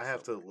that. Yeah, I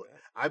have to. something like that.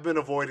 I've been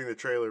avoiding the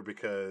trailer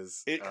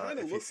because It kind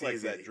of if he looks like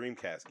sees that it,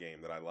 Dreamcast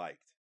game that I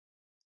liked.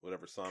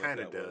 Whatever Sonic kind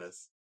that of was.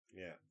 does.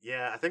 Yeah.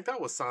 Yeah, I think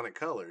that was Sonic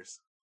Colors.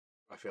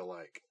 I feel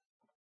like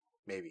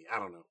maybe I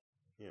don't know.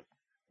 Yeah.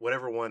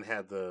 Whatever one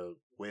had the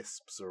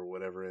wisps or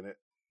whatever in it.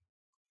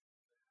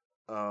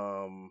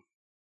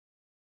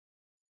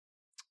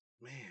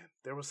 Man,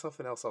 there was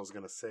something else I was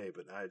gonna say,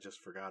 but I just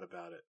forgot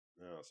about it.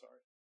 Oh,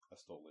 sorry. I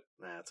stole it.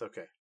 Nah, it's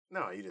okay.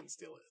 No, you didn't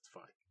steal it. It's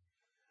fine.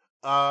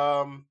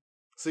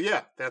 So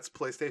yeah, that's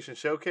PlayStation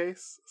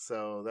Showcase.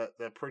 So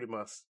that pretty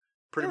much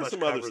There was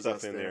some other covers stuff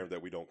us in there there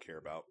that we don't care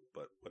about,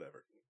 but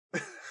whatever.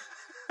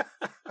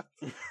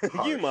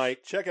 Harsh. You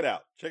might. Check it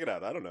out. Check it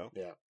out. I don't know.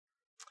 Yeah.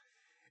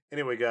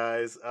 Anyway,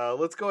 guys,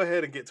 let's go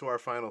ahead and get to our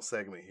final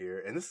segment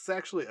here. And this is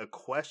actually a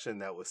question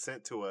that was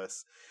sent to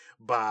us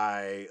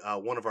by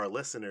one of our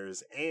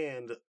listeners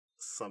and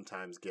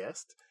sometimes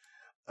guest.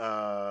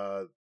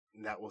 That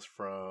was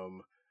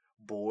from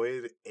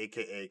Boyd,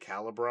 a.k.a.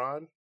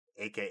 Calibron,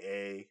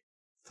 a.k.a.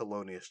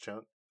 Thelonious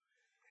Chunk.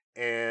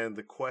 And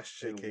the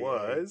question AKA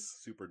was...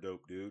 super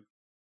dope, dude.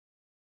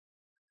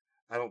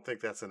 I don't think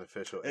that's an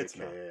official It's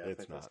AKA. not. I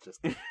It's think not.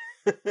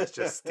 that's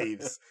just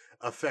Steve's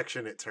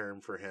affectionate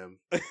term for him.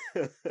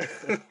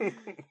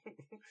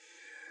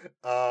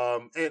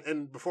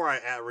 And before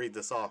I read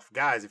this off,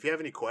 guys, if you have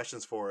any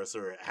questions for us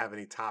or have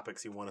any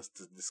topics you want us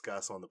to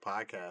discuss on the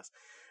podcast,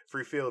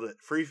 feel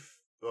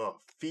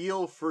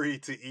free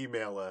to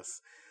email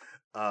us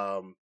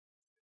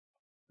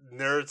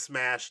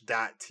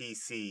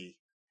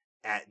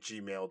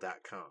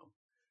nerdsmash.tc@gmail.com.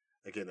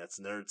 Again, that's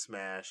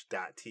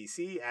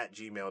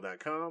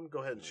nerdsmash.tc@gmail.com. Go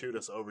ahead and shoot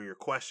us over your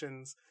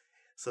questions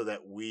so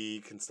that we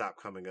can stop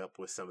coming up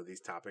with some of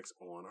these topics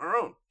on our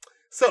own.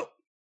 So,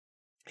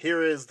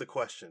 here is the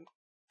question.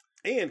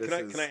 And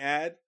can I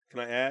add?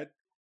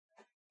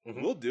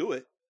 Mm-hmm. We'll do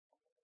it.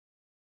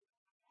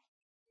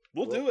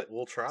 We'll do it.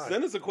 We'll try.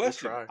 Send us a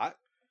question.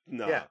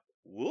 Yeah.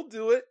 We'll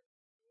do it.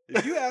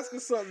 If you ask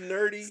us something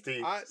nerdy,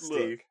 Steve,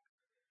 look.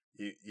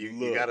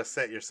 You got to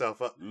set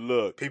yourself up.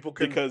 Look, people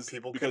can ask us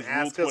Rule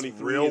 23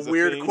 real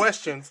weird thing.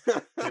 questions.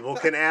 People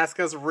can ask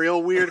us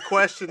real weird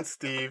questions,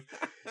 Steve.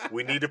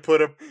 We need to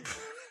put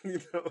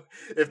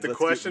if the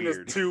question is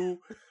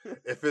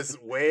if it's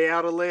way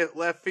out of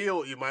left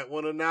field, you might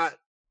want to not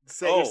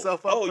set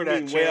yourself up for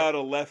that. You mean way out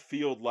of left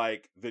field,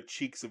 like the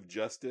Cheeks of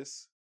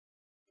Justice?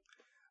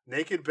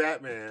 Naked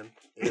Batman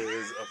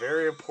is a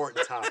very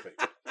important topic.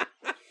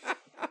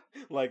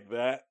 Like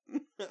that.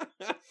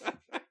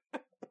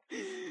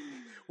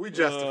 We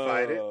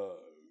justified it. Oh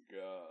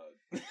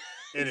God!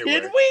 Anyway,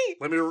 did we?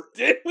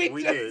 Did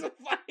we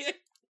justify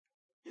it?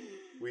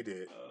 We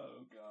did.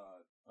 Oh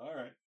God! All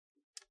right.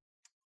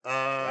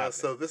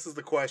 So this is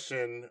the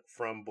question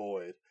from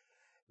Boyd.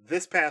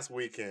 This past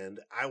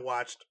weekend, I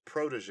watched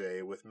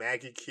Protégé with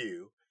Maggie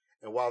Q,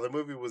 and while the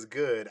movie was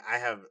good, I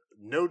have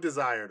no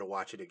desire to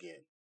watch it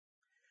again.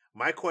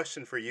 My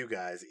question for you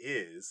guys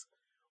is,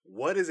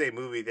 what is a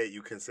movie that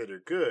you consider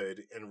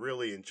good and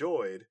really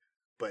enjoyed,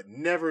 but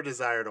never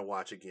desire to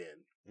watch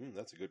again?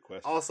 That's a good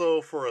question.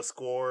 Also, for a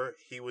score,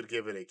 he would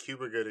give it a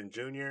Cuba Gooding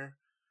Jr.,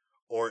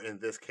 or in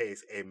this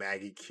case, a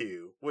Maggie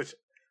Q, which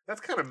that's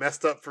kind of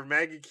messed up for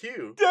Maggie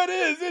Q. That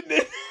is, isn't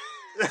it?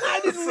 I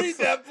didn't read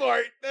that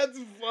part. That's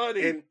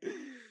funny.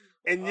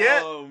 And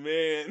yet, oh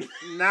man,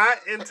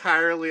 not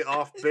entirely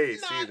off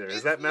base either.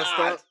 Is that messed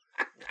up?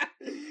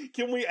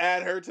 Can we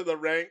add her to the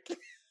rank?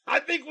 I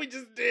think we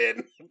just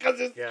did, because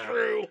it's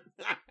true.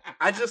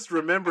 I just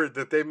remembered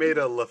that they made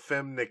a La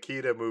Femme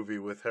Nikita movie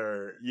with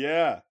her.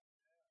 Yeah.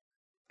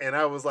 And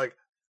I was like,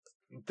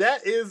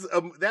 that's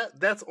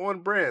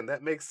on brand.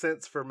 That makes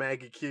sense for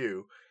Maggie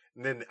Q.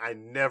 And then I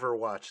never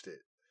watched it.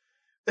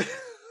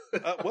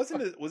 Was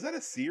that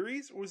a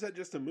series or was that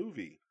just a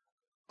movie?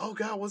 Oh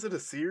God, was it a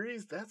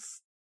series?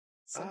 That's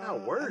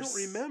somehow worse. I don't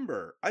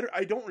remember.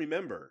 I don't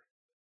remember.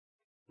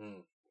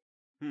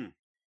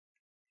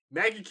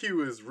 Maggie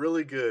Q is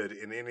really good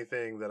in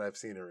anything that I've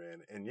seen her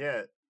in, and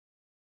yet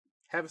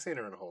haven't seen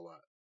her in a whole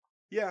lot.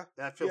 Yeah,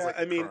 that feels like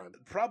a crime.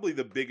 Probably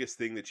the biggest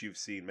thing that you've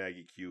seen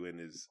Maggie Q in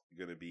is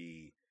going to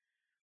be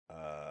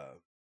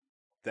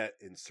that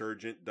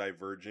Insurgent,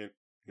 Divergent.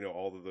 You know,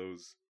 all of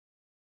those.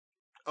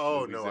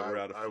 Oh no,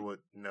 I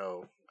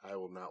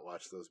will not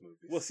watch those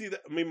movies. Well, see,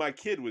 my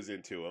kid was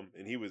into them,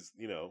 and he was,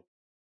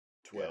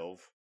 12. Yeah.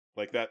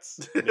 Like they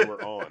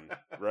were on,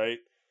 right?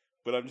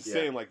 But I'm just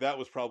saying, like, that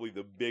was probably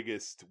the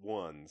biggest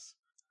ones.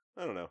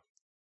 I don't know.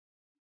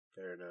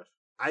 Fair enough.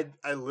 I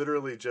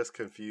literally just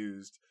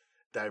confused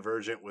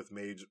Divergent with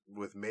Maze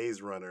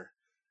Runner.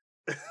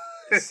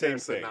 Same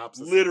thing.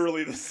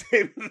 Literally the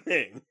same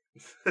thing.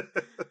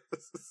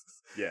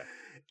 Yeah.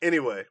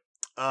 Anyway,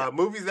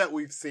 movies that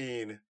we've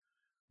seen,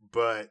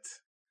 but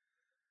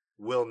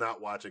will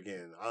not watch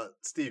again.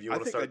 Steve, you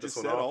want to start this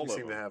one off? You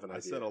seem to have an idea.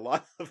 I said a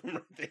lot of them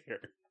right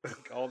there.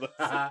 Like all those.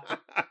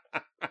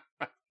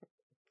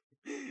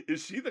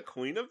 Is she the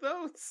queen of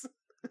those?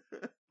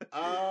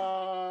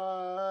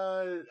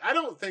 I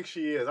don't think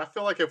she is. I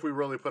feel like if we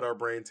really put our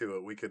brain to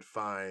it, we could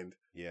find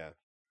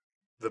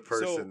the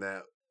person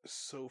that.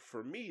 So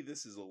for me,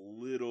 this is a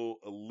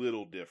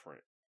little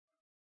different.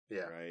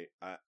 Yeah. Right.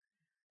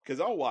 Because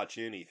I'll watch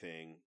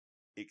anything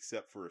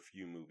except for a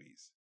few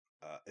movies,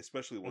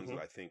 especially ones that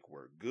I think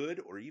were good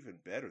or even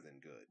better than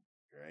good.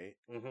 Right.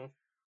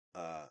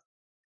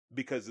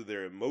 Because of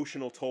their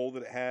emotional toll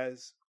that it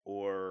has,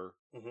 or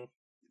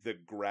the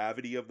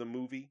gravity of the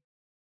movie.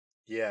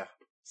 Yeah.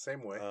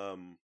 Same way.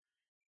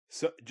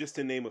 So just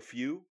to name a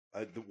few,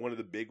 one of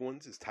the big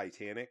ones is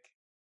Titanic.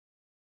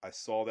 I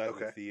saw that in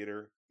the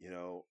theater. You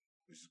know,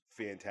 it was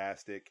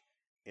fantastic.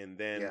 And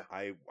then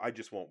I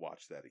just won't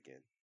watch that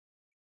again.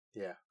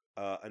 Yeah.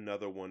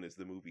 Another one is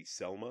the movie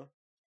Selma.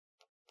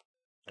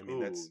 I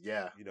mean,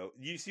 you know,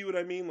 you see what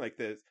I mean? Like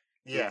this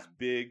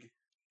big.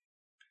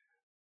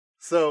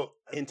 So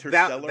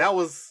Interstellar. That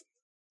was.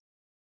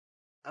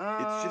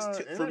 It's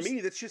just for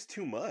me. That's just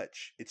too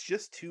much. It's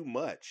just too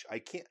much. I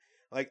can't.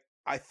 Like,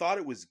 I thought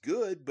it was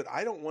good, but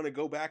I don't want to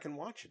go back and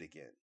watch it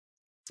again.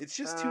 It's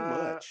just too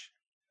much.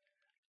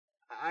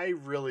 I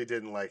really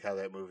didn't like how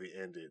that movie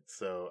ended,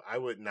 so I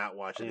would not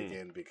watch it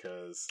again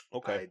because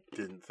I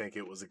didn't think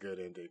it was a good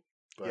ending.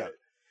 But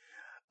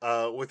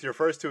with your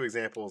first two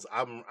examples,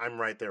 I'm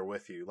right there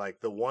with you.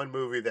 Like, the one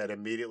movie that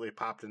immediately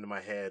popped into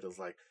my head was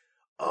like,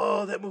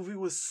 oh, that movie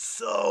was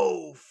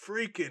so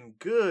freaking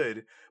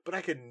good, but I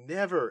could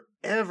never,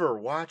 ever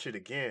watch it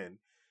again.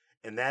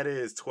 And that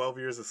is 12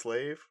 Years a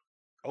Slave.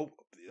 Oh,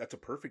 that's a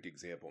perfect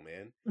example,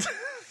 man.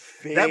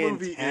 That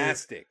movie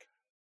is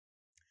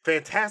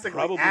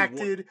fantastically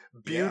acted,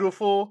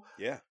 beautiful.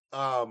 Yeah.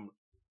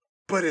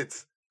 But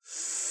it's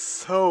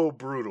so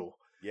brutal.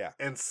 Yeah.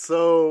 And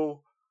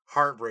so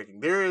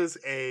heartbreaking. There is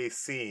a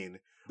scene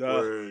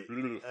where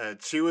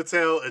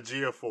Chiwetel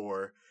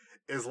Ejiofor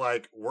is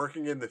like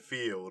working in the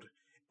field,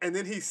 and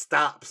then he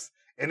stops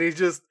and he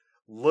just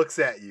looks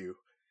at you.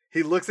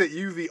 He looks at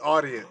you, the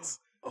audience,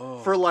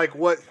 for like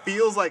what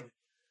feels like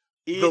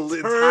the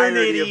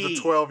entirety of the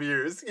 12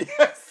 years.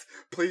 Yes.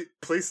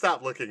 Please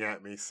stop looking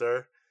at me,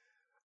 sir.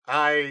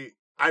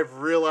 I've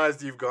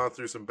realized you've gone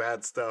through some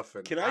bad stuff,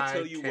 and can I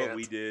tell you what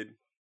we did?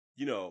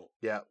 You know,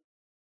 yeah,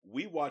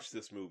 we watched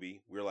this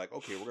movie. We were like,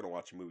 okay, we're gonna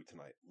watch a movie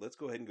tonight. Let's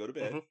go ahead and go to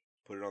bed.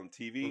 Put it on the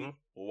TV.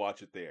 We'll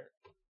watch it there.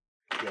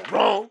 Yeah.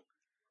 Wrong.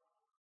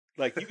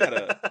 Like, you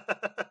gotta.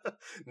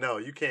 No,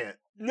 you can't.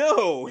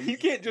 No, you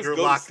can't just. You're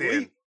go locked to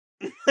sleep.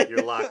 in.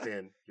 You're locked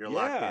in. You're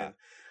locked in.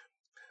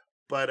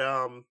 But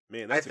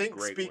man, that's a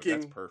great one.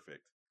 That's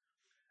perfect.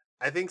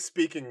 I think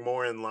speaking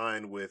more in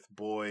line with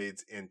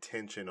Boyd's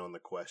intention on the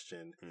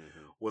question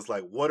was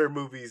like, what are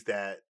movies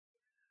that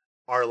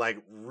are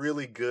like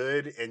really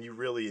good and you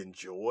really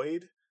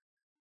enjoyed,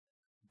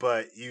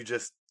 but you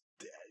just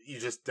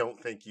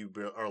don't think you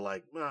are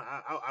like,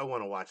 I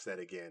want to watch that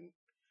again.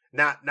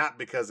 Not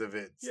because of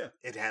it.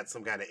 It had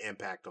some kind of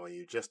impact on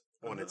you, just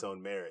on its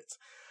own merits.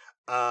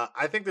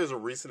 I think there's a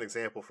recent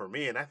example for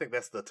me, and I think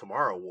that's the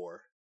Tomorrow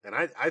War. And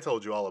I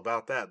told you all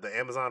about that, the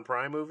Amazon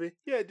Prime movie.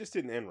 Yeah, it just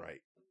didn't end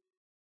right.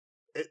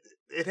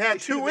 It had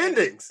two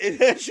endings.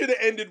 It should have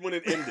ended when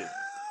it ended.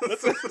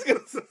 That's what I was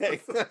gonna say.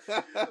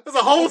 There's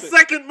a whole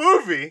second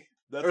movie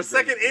or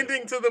second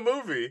ending to the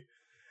movie.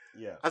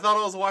 Yeah, I thought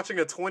I was watching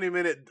a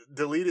 20-minute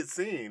deleted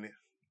scene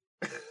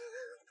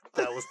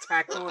that was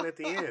tacked on at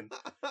the end.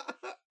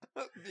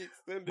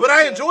 But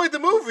I enjoyed the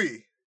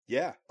movie.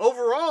 Yeah.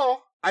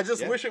 Overall, I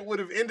just wish it would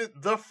have ended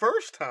the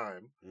first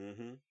time.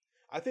 Mm-hmm.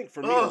 I think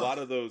for me, a lot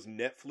of those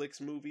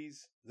Netflix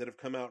movies that have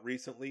come out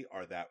recently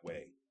are that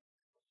way.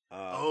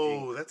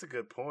 That's a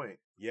good point.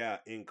 Yeah,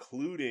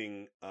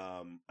 including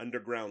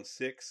Underground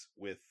 6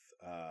 with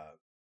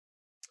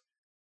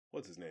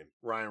what's his name?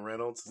 Ryan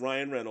Reynolds.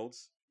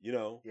 You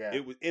know, yeah.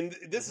 It was, and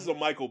this is a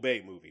Michael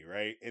Bay movie,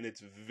 right? And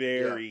it's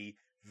very,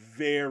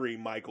 very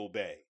Michael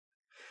Bay,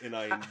 and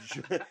I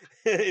enjoy.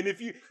 and if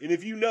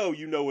you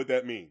know what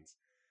that means.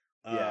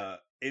 And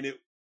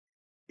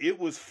it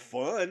was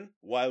fun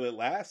while it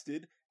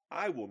lasted.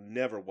 I will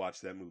never watch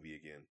that movie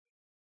again.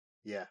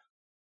 Yeah.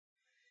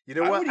 You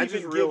know what? I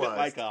just realized give it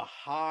like a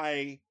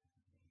high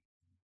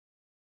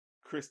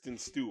Kristen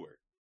Stewart.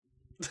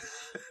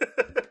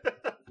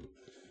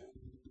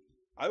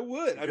 I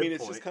would. I mean,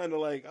 it's just kind of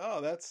like,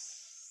 oh,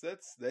 that's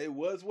it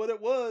was what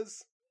it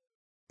was,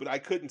 but I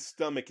couldn't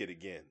stomach it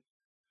again.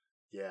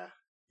 Yeah.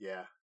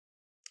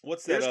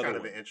 What's that other kind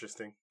of one?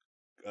 Interesting.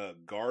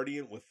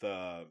 Guardian with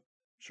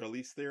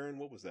Charlize Theron.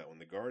 What was that one?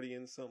 The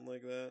Guardian, something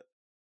like that.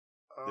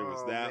 There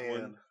was that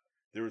one.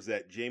 There was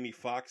that Jamie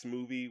Foxx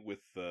movie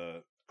with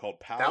called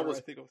Power. That was,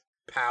 I think it was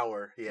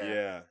Power. Yeah.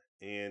 Yeah,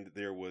 and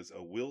there was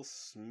a Will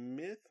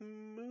Smith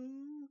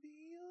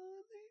movie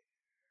on there.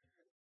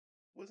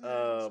 Wasn't it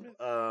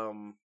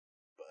Will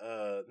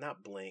Smith?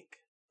 Not Blink.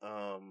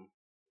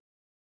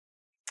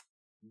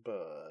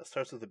 But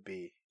starts with a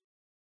B.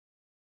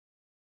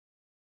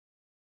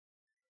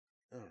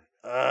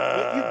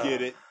 But you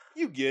get it.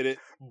 You get it.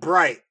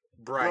 Bright.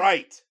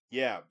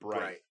 Yeah,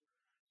 Bright.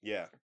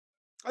 Yeah.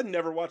 I'd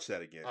never watch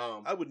that again.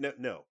 I would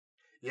no.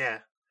 Yeah.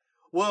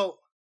 Well,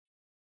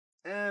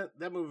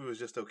 that movie was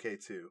just okay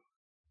too.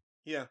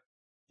 Yeah.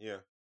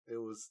 It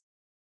was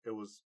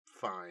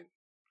fine.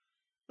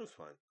 It was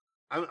fine.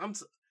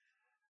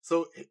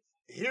 So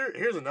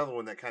here's another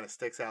one that kind of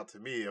sticks out to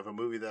me of a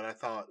movie that I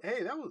thought,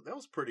 hey, that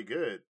was pretty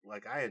good.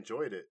 Like I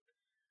enjoyed it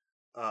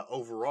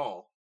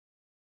overall,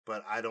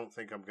 but I don't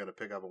think I'm gonna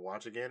pick up and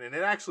watch again. And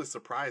it actually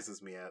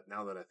surprises me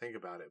now that I think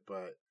about it.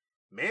 But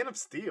Man of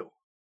Steel.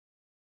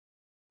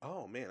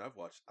 Oh man, I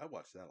watched that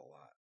a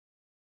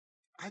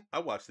lot. I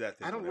watch that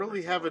thing. I don't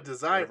really have a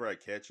desire. Whenever I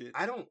catch it,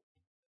 I don't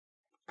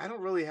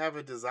really have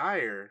a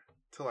desire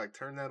to like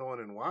turn that on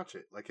and watch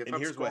it. Like if and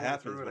I'm here's what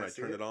happens when I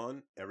turn it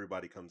on,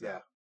 everybody comes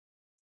out.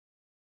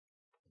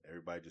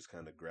 Everybody just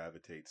kind of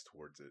gravitates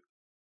towards it.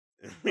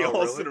 And we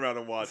all sit around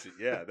and watch it.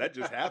 Yeah, that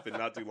just happened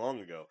not too long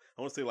ago.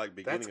 I want to say like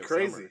beginning of summer.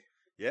 That's crazy.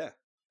 Yeah.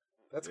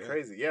 That's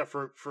crazy. Yeah,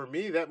 for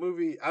me, that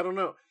movie, I don't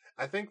know.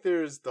 I think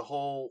there's the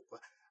whole...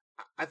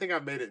 I think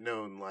I've made it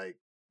known, like,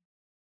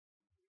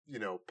 you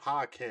know,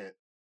 Pa Kent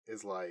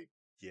is like...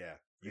 Yeah,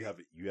 you have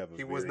a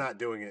he was not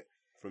doing it.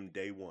 From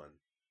day one.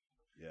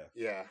 Yeah.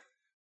 Yeah.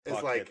 It's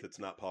Pa Kent that's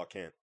not Pa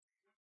Kent.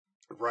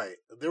 Right.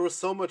 There was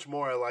so much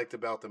more I liked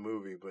about the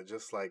movie, but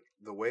just like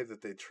the way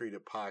that they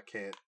treated Pa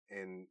Kent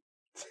and...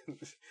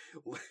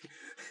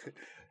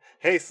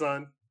 Hey,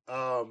 son.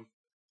 I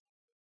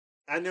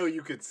know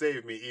you could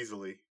save me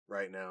easily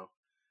right now,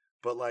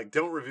 but like,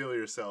 don't reveal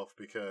yourself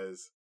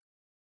because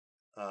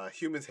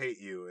humans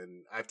hate you,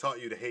 and I've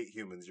taught you to hate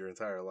humans your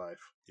entire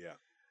life. Yeah.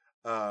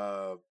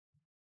 All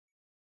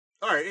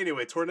right.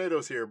 Anyway,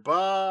 tornadoes here.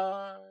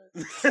 Bye.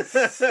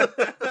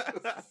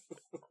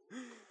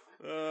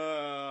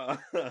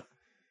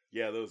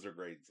 Yeah, those are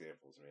great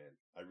examples, man.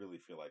 I really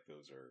feel like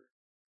those are.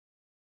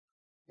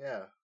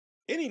 Yeah.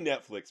 Any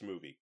Netflix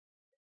movie,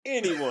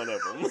 any one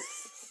of them.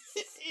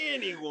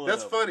 Anyone.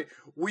 That's funny.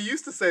 We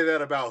used to say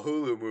that about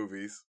Hulu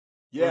movies.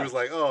 Yeah. It was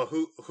like,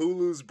 oh,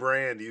 Hulu's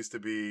brand used to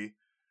be,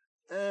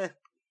 Yeah.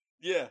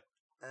 Yeah.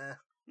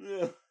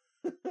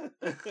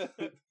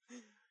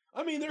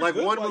 I mean, they're like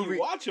good one while movie...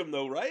 you watch them,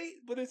 though, right?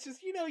 But it's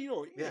just, you ain't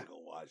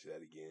gonna watch that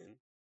again.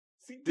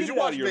 See, did you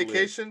watch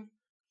Vacation? List.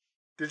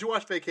 Did you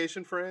watch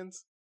Vacation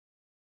Friends?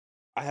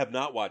 I have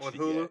not watched it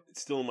Hulu? Yet.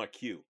 It's still in my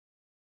queue.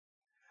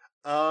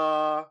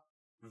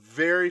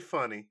 Very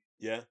funny.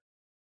 Yeah.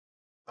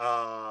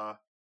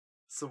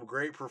 Some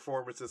great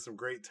performances, some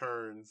great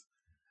turns.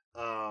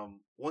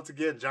 Once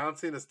again, John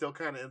Cena still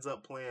kind of ends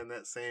up playing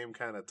that same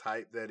kind of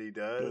type that he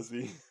does.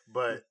 He?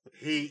 But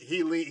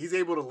he's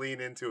able to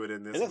lean into it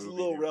in this movie. And that's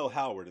Lil Rel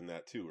Howard in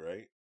that too,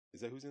 right?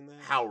 Is that who's in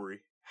that? Howery.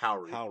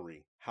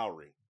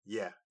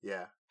 Yeah.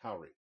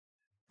 Howery.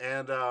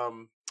 And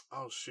oh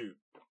shoot.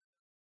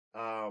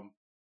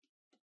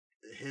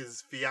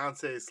 His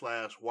fiance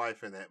 /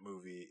 wife in that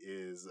movie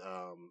is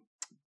the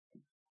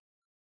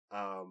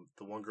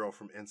one girl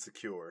from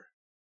Insecure,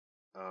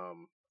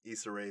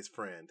 Issa Rae's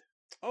friend.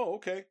 Oh,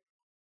 okay.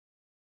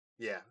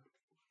 Yeah,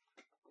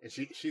 and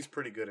she's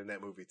pretty good in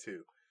that movie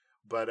too.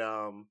 But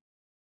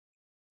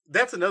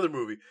that's another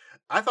movie.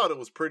 I thought it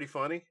was pretty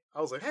funny.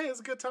 I was like, hey, it's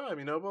a good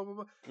time, blah blah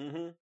blah.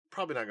 Mm-hmm.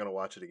 Probably not gonna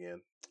watch it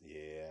again.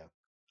 Yeah,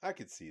 I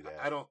could see that.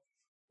 I don't.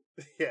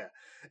 Yeah,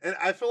 and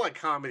I feel like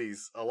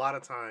comedies a lot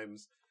of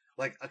times,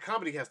 like a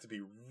comedy has to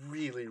be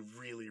really,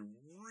 really,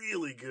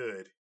 really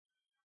good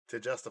to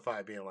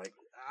justify being like,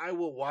 I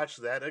will watch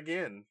that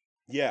again.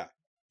 Yeah.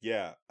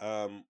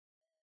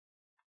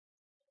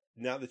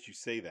 Now that you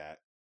say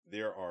that,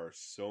 there are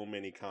so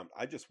many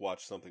I just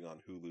watched something on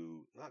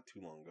Hulu not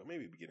too long ago,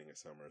 maybe beginning of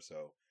summer or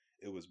so.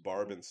 It was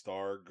Barb and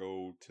Star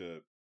go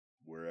to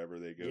wherever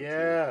they go to.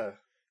 Yeah.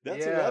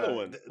 That's another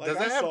one. Does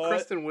that have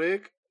Kristen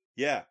Wiig?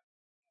 Yeah.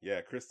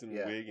 Yeah, Kristen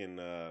Wiig and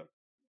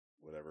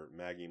whatever,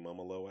 Maggie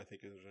Mumolo, I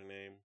think is her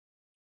name.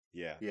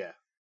 Yeah. Yeah.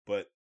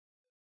 But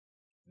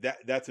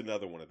that's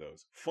another one of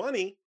those.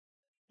 Funny.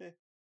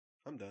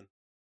 I'm done.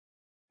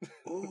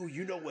 Oh,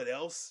 you know what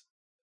else?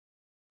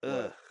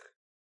 Ugh.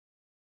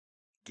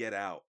 Get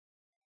Out.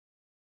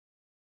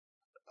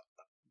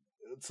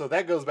 So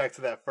that goes back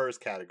to that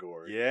first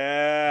category.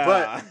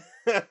 Yeah.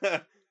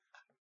 But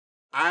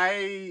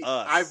I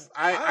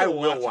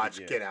will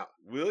watch Get Out.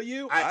 Will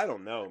you? I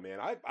don't know, man.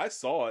 I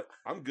saw it.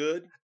 I'm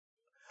good.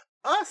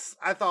 Us,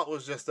 I thought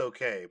was just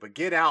okay, but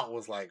Get Out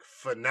was like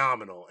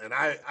phenomenal, and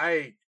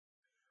I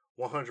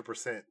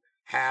 100%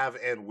 have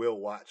and will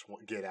watch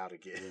Get Out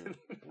again.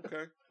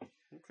 Okay.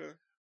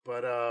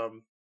 But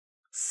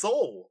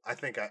Soul, I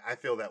think I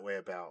feel that way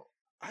about.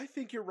 I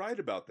think you're right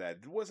about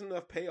that. There wasn't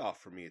enough payoff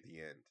for me at the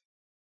end.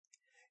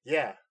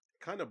 Yeah,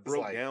 kind of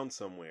broke down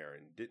somewhere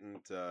and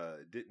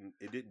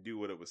didn't do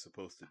what it was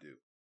supposed to do.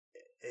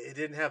 It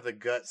didn't have the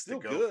guts to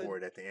go for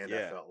it at the end.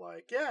 I felt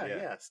like,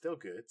 yeah, still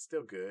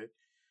good.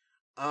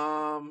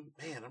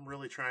 Man, I'm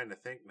really trying to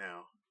think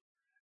now.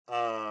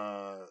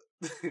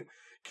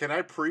 Can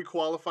I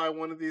pre-qualify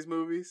one of these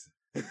movies?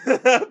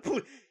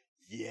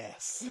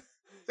 Yes.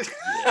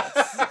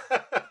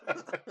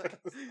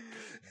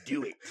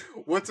 Do it.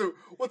 What's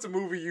a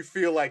movie you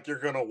feel like you're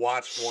gonna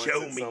watch once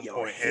at some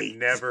point and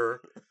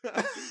never?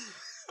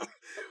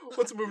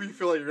 What's a movie you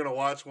feel like you're gonna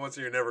watch once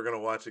and you're never gonna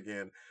watch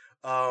again?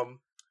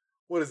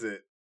 What is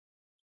it?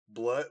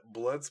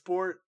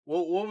 Bloodsport?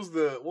 What was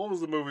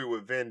the movie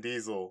with Vin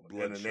Diesel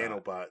and the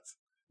nanobots?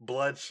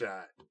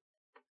 Bloodshot.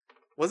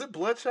 Was it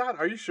Bloodshot?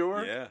 Are you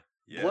sure? Yeah.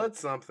 Blood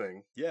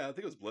something. Yeah, I think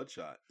it was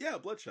Bloodshot. Yeah,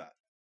 Bloodshot.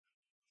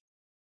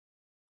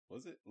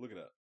 Was it? Look it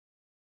up.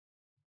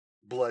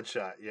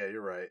 Bloodshot. Yeah,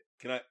 you're right.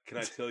 Can I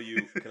tell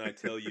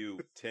you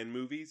 10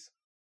 movies?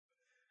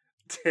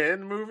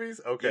 10 movies?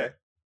 Okay. Yeah.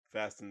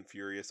 Fast and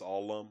Furious,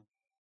 all of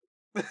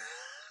them.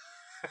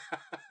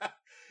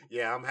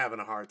 Yeah, I'm having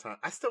a hard time.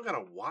 I still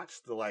gotta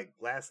watch the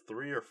last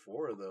 3 or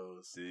 4 of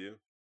those. Do you?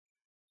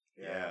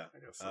 Yeah. I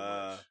got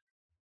so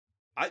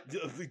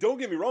much. Don't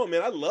get me wrong,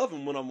 man. I love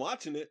them when I'm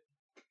watching it.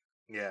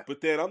 Yeah.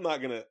 But then I'm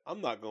not gonna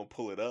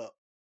pull it up.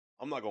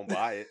 I'm not gonna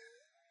buy it.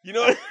 You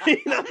know what I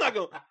mean?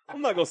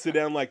 I'm not gonna sit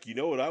down like, you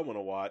know what I want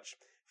to watch?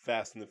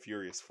 Fast and the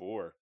Furious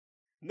 4.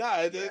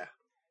 Nah,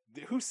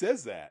 who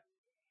says that?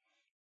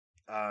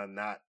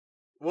 Not.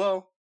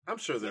 Well, I'm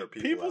sure there are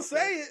people. People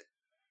say it,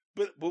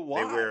 but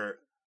why?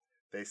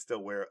 They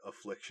still wear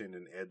Affliction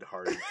and Ed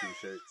Hardy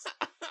t-shirts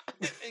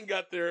and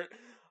got their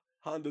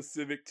Honda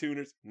Civic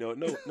tuners. No,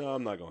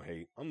 I'm not gonna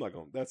hate. I'm not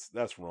gonna.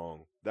 That's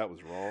wrong. That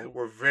was wrong.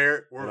 We're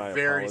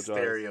very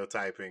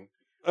stereotyping.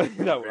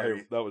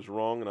 that was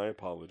wrong, and I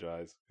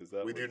apologize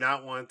we do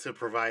not want to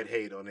provide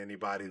hate on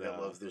anybody that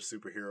loves their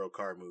superhero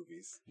car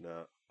movies.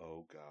 No.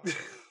 Oh God.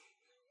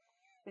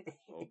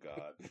 Oh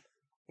God.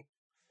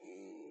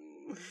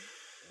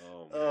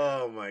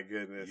 Oh my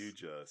goodness. You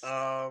just.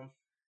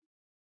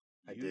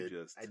 I did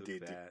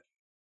that.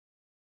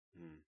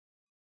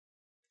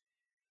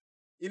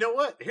 You know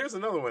what? Here's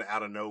another one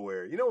out of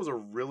nowhere. You know, it was a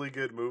really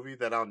good movie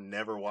that I'll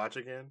never watch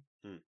again.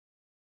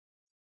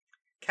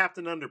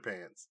 Captain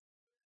Underpants.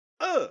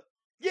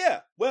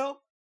 Yeah.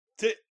 Well,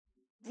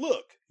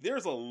 look,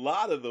 there's a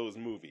lot of those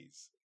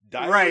movies.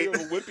 Diary of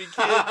a Wimpy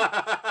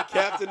Kid,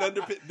 Captain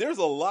Underpants. There's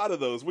a lot of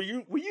those where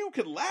you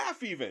could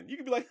laugh even. You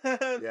could be like,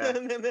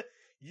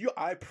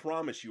 I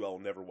promise you, I'll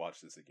never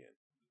watch this again.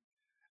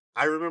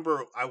 I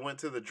remember I went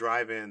to the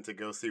drive-in to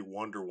go see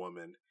Wonder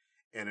Woman,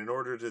 and in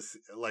order to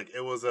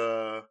it was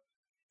a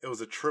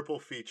triple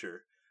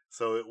feature.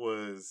 So it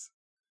was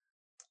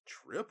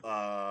triple.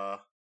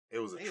 It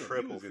was a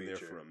triple feature. In there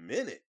for a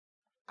minute.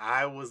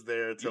 I was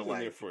there till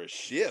there for a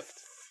shift.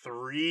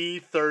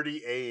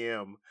 3:30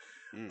 a.m.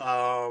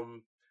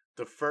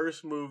 The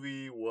first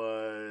movie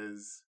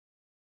was,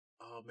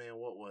 oh man,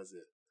 what was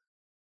it?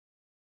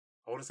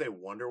 I want to say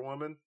Wonder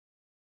Woman.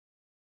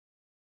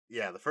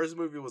 Yeah, the first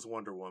movie was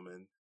Wonder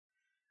Woman.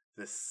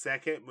 The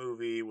second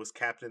movie was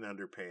Captain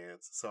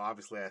Underpants. So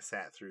obviously I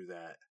sat through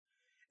that.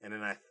 And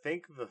then I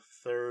think the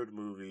third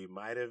movie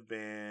might have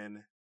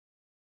been,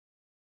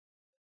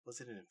 was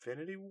it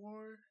Infinity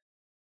War?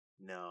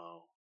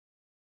 No.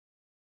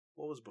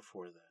 What was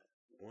before that?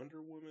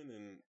 Wonder Woman,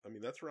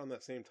 and that's around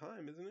that same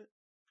time, isn't it?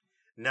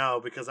 No,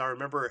 because I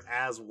remember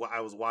as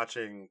I was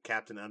watching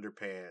Captain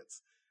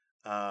Underpants,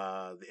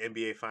 the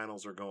NBA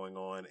Finals were going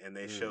on, and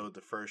they showed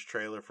the first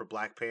trailer for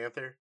Black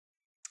Panther.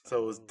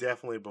 So it was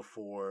definitely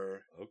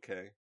before.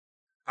 Okay.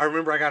 I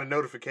remember I got a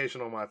notification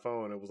on my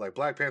phone. It was like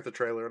Black Panther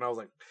trailer, and I was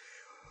like,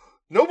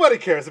 nobody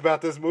cares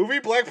about this movie.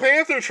 Black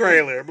Panther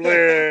trailer.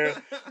 Man,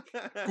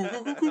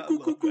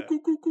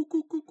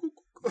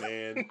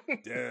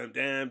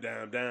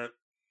 damn.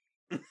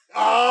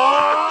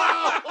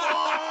 Oh!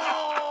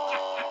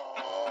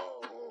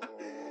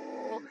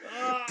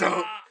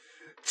 Dun,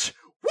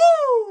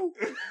 woo!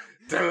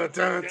 Dun.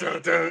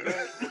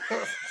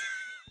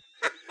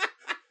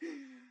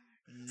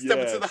 Step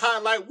into the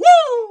highlight.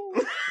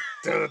 Woo!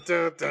 Dun.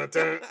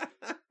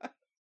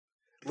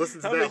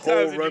 Listen to How that many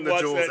whole times Run did you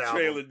the Jewels watch that album.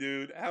 trailer,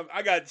 dude?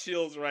 I got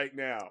chills right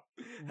now.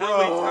 Bro. How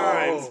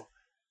many times?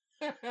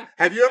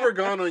 Have you ever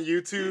gone on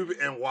YouTube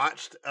and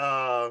watched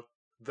the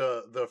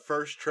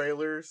first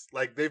trailers?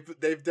 Like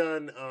they've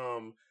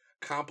done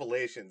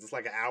compilations. It's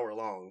like an hour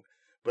long,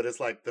 but it's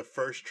like the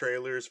first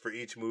trailers for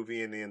each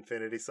movie in the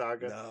Infinity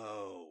Saga.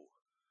 No.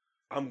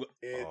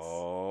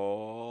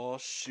 Oh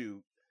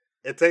shoot.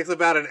 It takes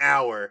about an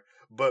hour,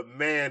 but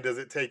man, does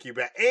it take you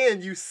back.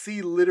 And you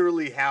see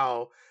literally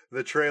how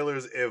the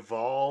trailers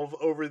evolve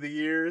over the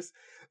years.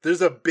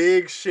 There's a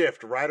big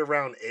shift right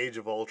around Age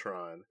of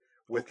Ultron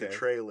with the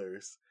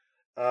trailers.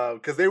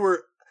 Because they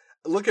were,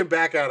 looking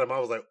back at them, I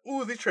was like,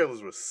 ooh, these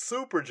trailers were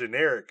super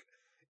generic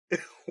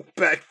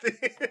back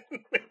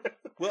then.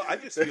 Well, I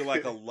just feel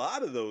like a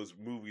lot of those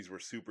movies were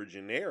super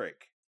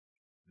generic.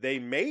 They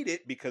made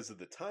it because of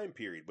the time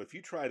period. But if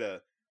you try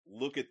to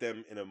look at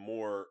them in a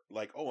more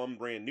like, oh, I'm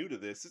brand new to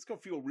this, it's going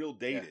to feel real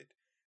dated.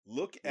 Yeah.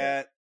 Look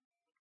at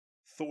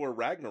Thor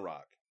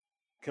Ragnarok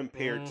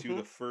compared to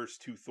the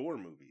first 2 Thor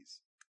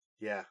movies.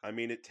 Yeah. I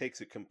mean, it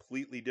takes a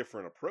completely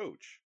different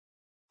approach.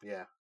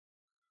 Yeah.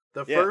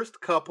 The first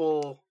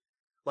couple,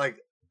 like,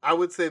 I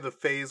would say the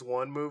Phase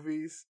 1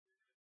 movies,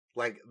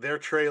 like, their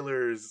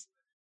trailers,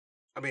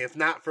 I mean, if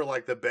not for,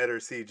 like, the better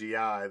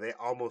CGI, they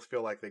almost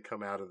feel like they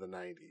come out of the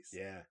 90s.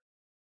 Yeah.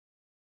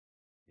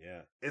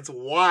 Yeah. It's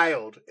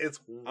wild. It's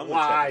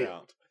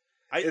wild.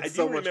 I do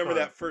so much remember fun.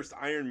 that first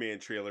Iron Man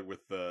trailer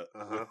with the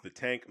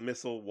tank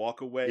missile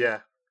walk away. Yeah.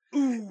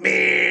 Ooh.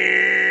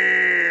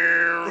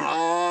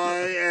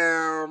 I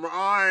am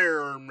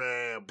Iron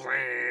Man.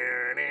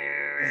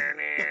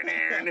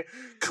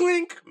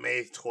 Clink.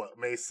 May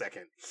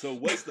 2nd. So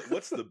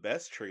what's the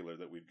best trailer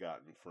that we've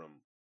gotten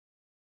from?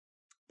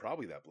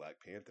 Probably that Black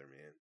Panther,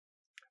 man.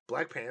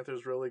 Black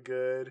Panther's really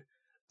good.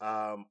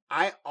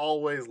 I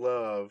always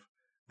love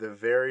the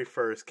very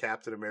first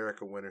Captain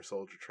America Winter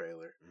Soldier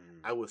trailer.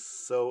 I was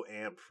so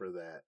amped for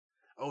that.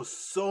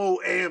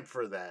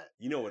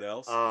 You know what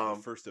else? The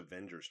first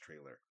Avengers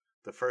trailer.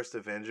 The first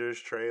Avengers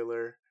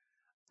trailer.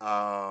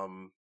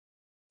 Man.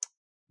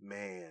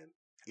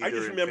 I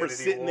just remember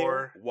Infinity sitting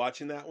War. there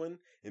watching that one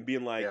and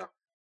being like,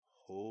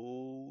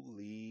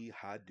 holy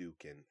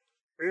Hadouken.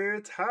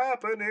 It's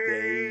happening.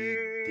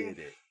 They did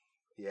it.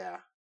 Yeah.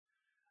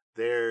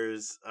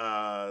 There's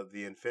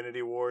the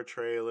Infinity War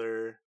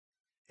trailer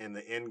and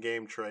the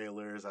Endgame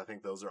trailers. I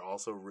think those are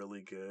also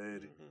really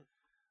good.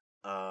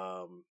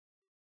 Man,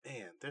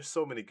 there's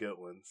so many good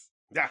ones.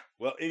 Yeah.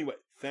 Well, anyway,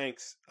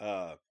 thanks,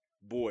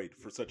 Boyd,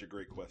 for such a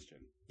great question.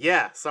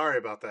 Yeah, sorry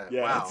about that.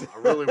 Yeah, wow, I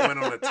really went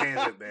on a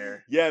tangent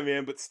there. Yeah,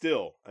 man, but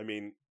still, I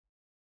mean,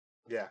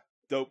 yeah,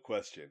 dope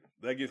question.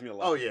 That gives me a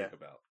lot to think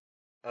about.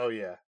 Oh,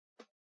 yeah.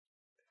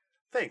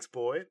 Thanks,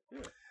 Boyd.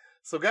 Yeah.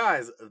 So,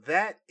 guys,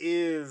 that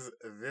is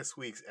this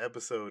week's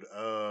episode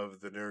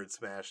of the Nerd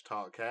Smash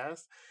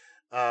Talkcast.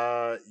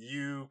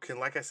 You can,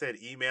 like I said,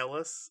 email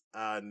us,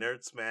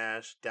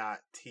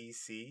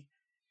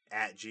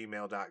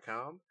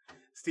 nerdsmash.tc@gmail.com.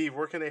 Steve,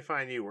 where can they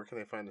find you? Where can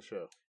they find the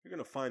show? You're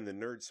going to find the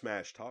Nerd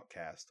Smash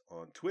Talkcast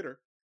on Twitter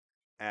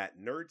at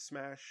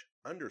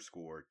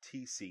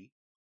nerdsmash_TC.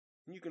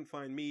 And you can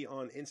find me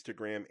on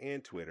Instagram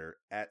and Twitter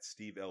at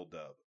Steve L.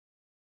 Dub.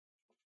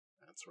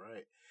 That's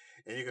right.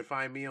 And you can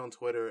find me on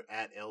Twitter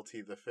at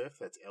LT5th.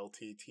 That's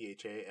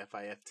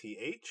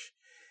LTTHAFIFTH.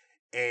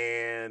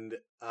 And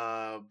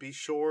be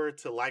sure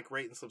to like,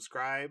 rate, and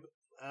subscribe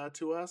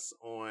to us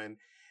on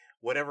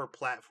whatever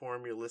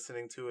platform you're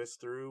listening to us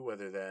through,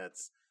 whether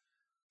that's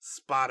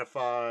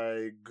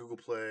Spotify, Google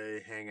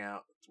Play,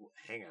 Hangouts.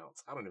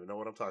 I don't even know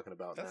what I'm talking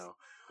about now.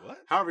 What?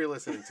 However you're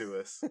listening to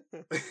us,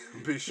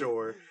 be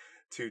sure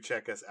to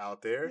check us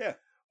out there. Yeah.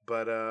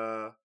 But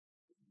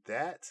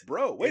that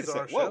Bro, wait is a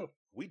our second. Whoa, show.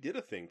 we did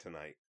a thing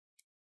tonight.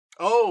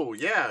 Oh,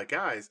 yeah,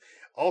 guys.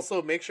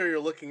 Also, make sure you're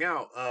looking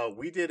out.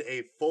 We did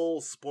a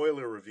full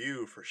spoiler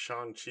review for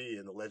Shang-Chi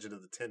and the Legend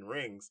of the Ten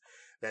Rings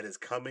that is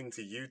coming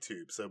to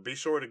YouTube. So be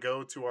sure to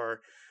go to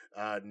our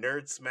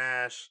Nerd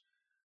Smash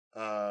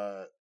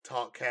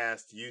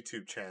Talkcast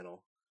YouTube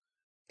channel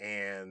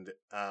and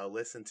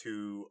listen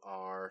to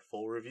our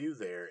full review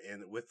there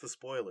and with the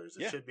spoilers.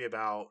 It should be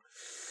about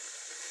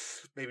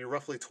maybe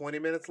roughly 20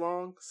 minutes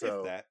long. So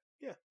If that.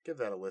 Yeah. Give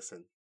that a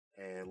listen.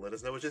 And let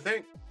us know what you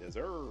think. Yes,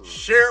 sir.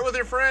 Share it with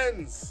your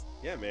friends.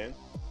 Yeah, man.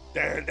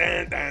 Dun,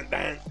 dun, dun,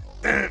 dun,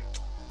 dun.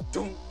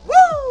 Dun.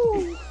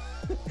 Woo!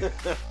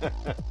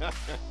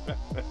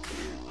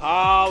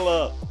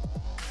 Holla.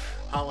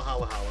 Holla,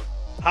 holla, holla.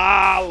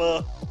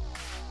 Holla.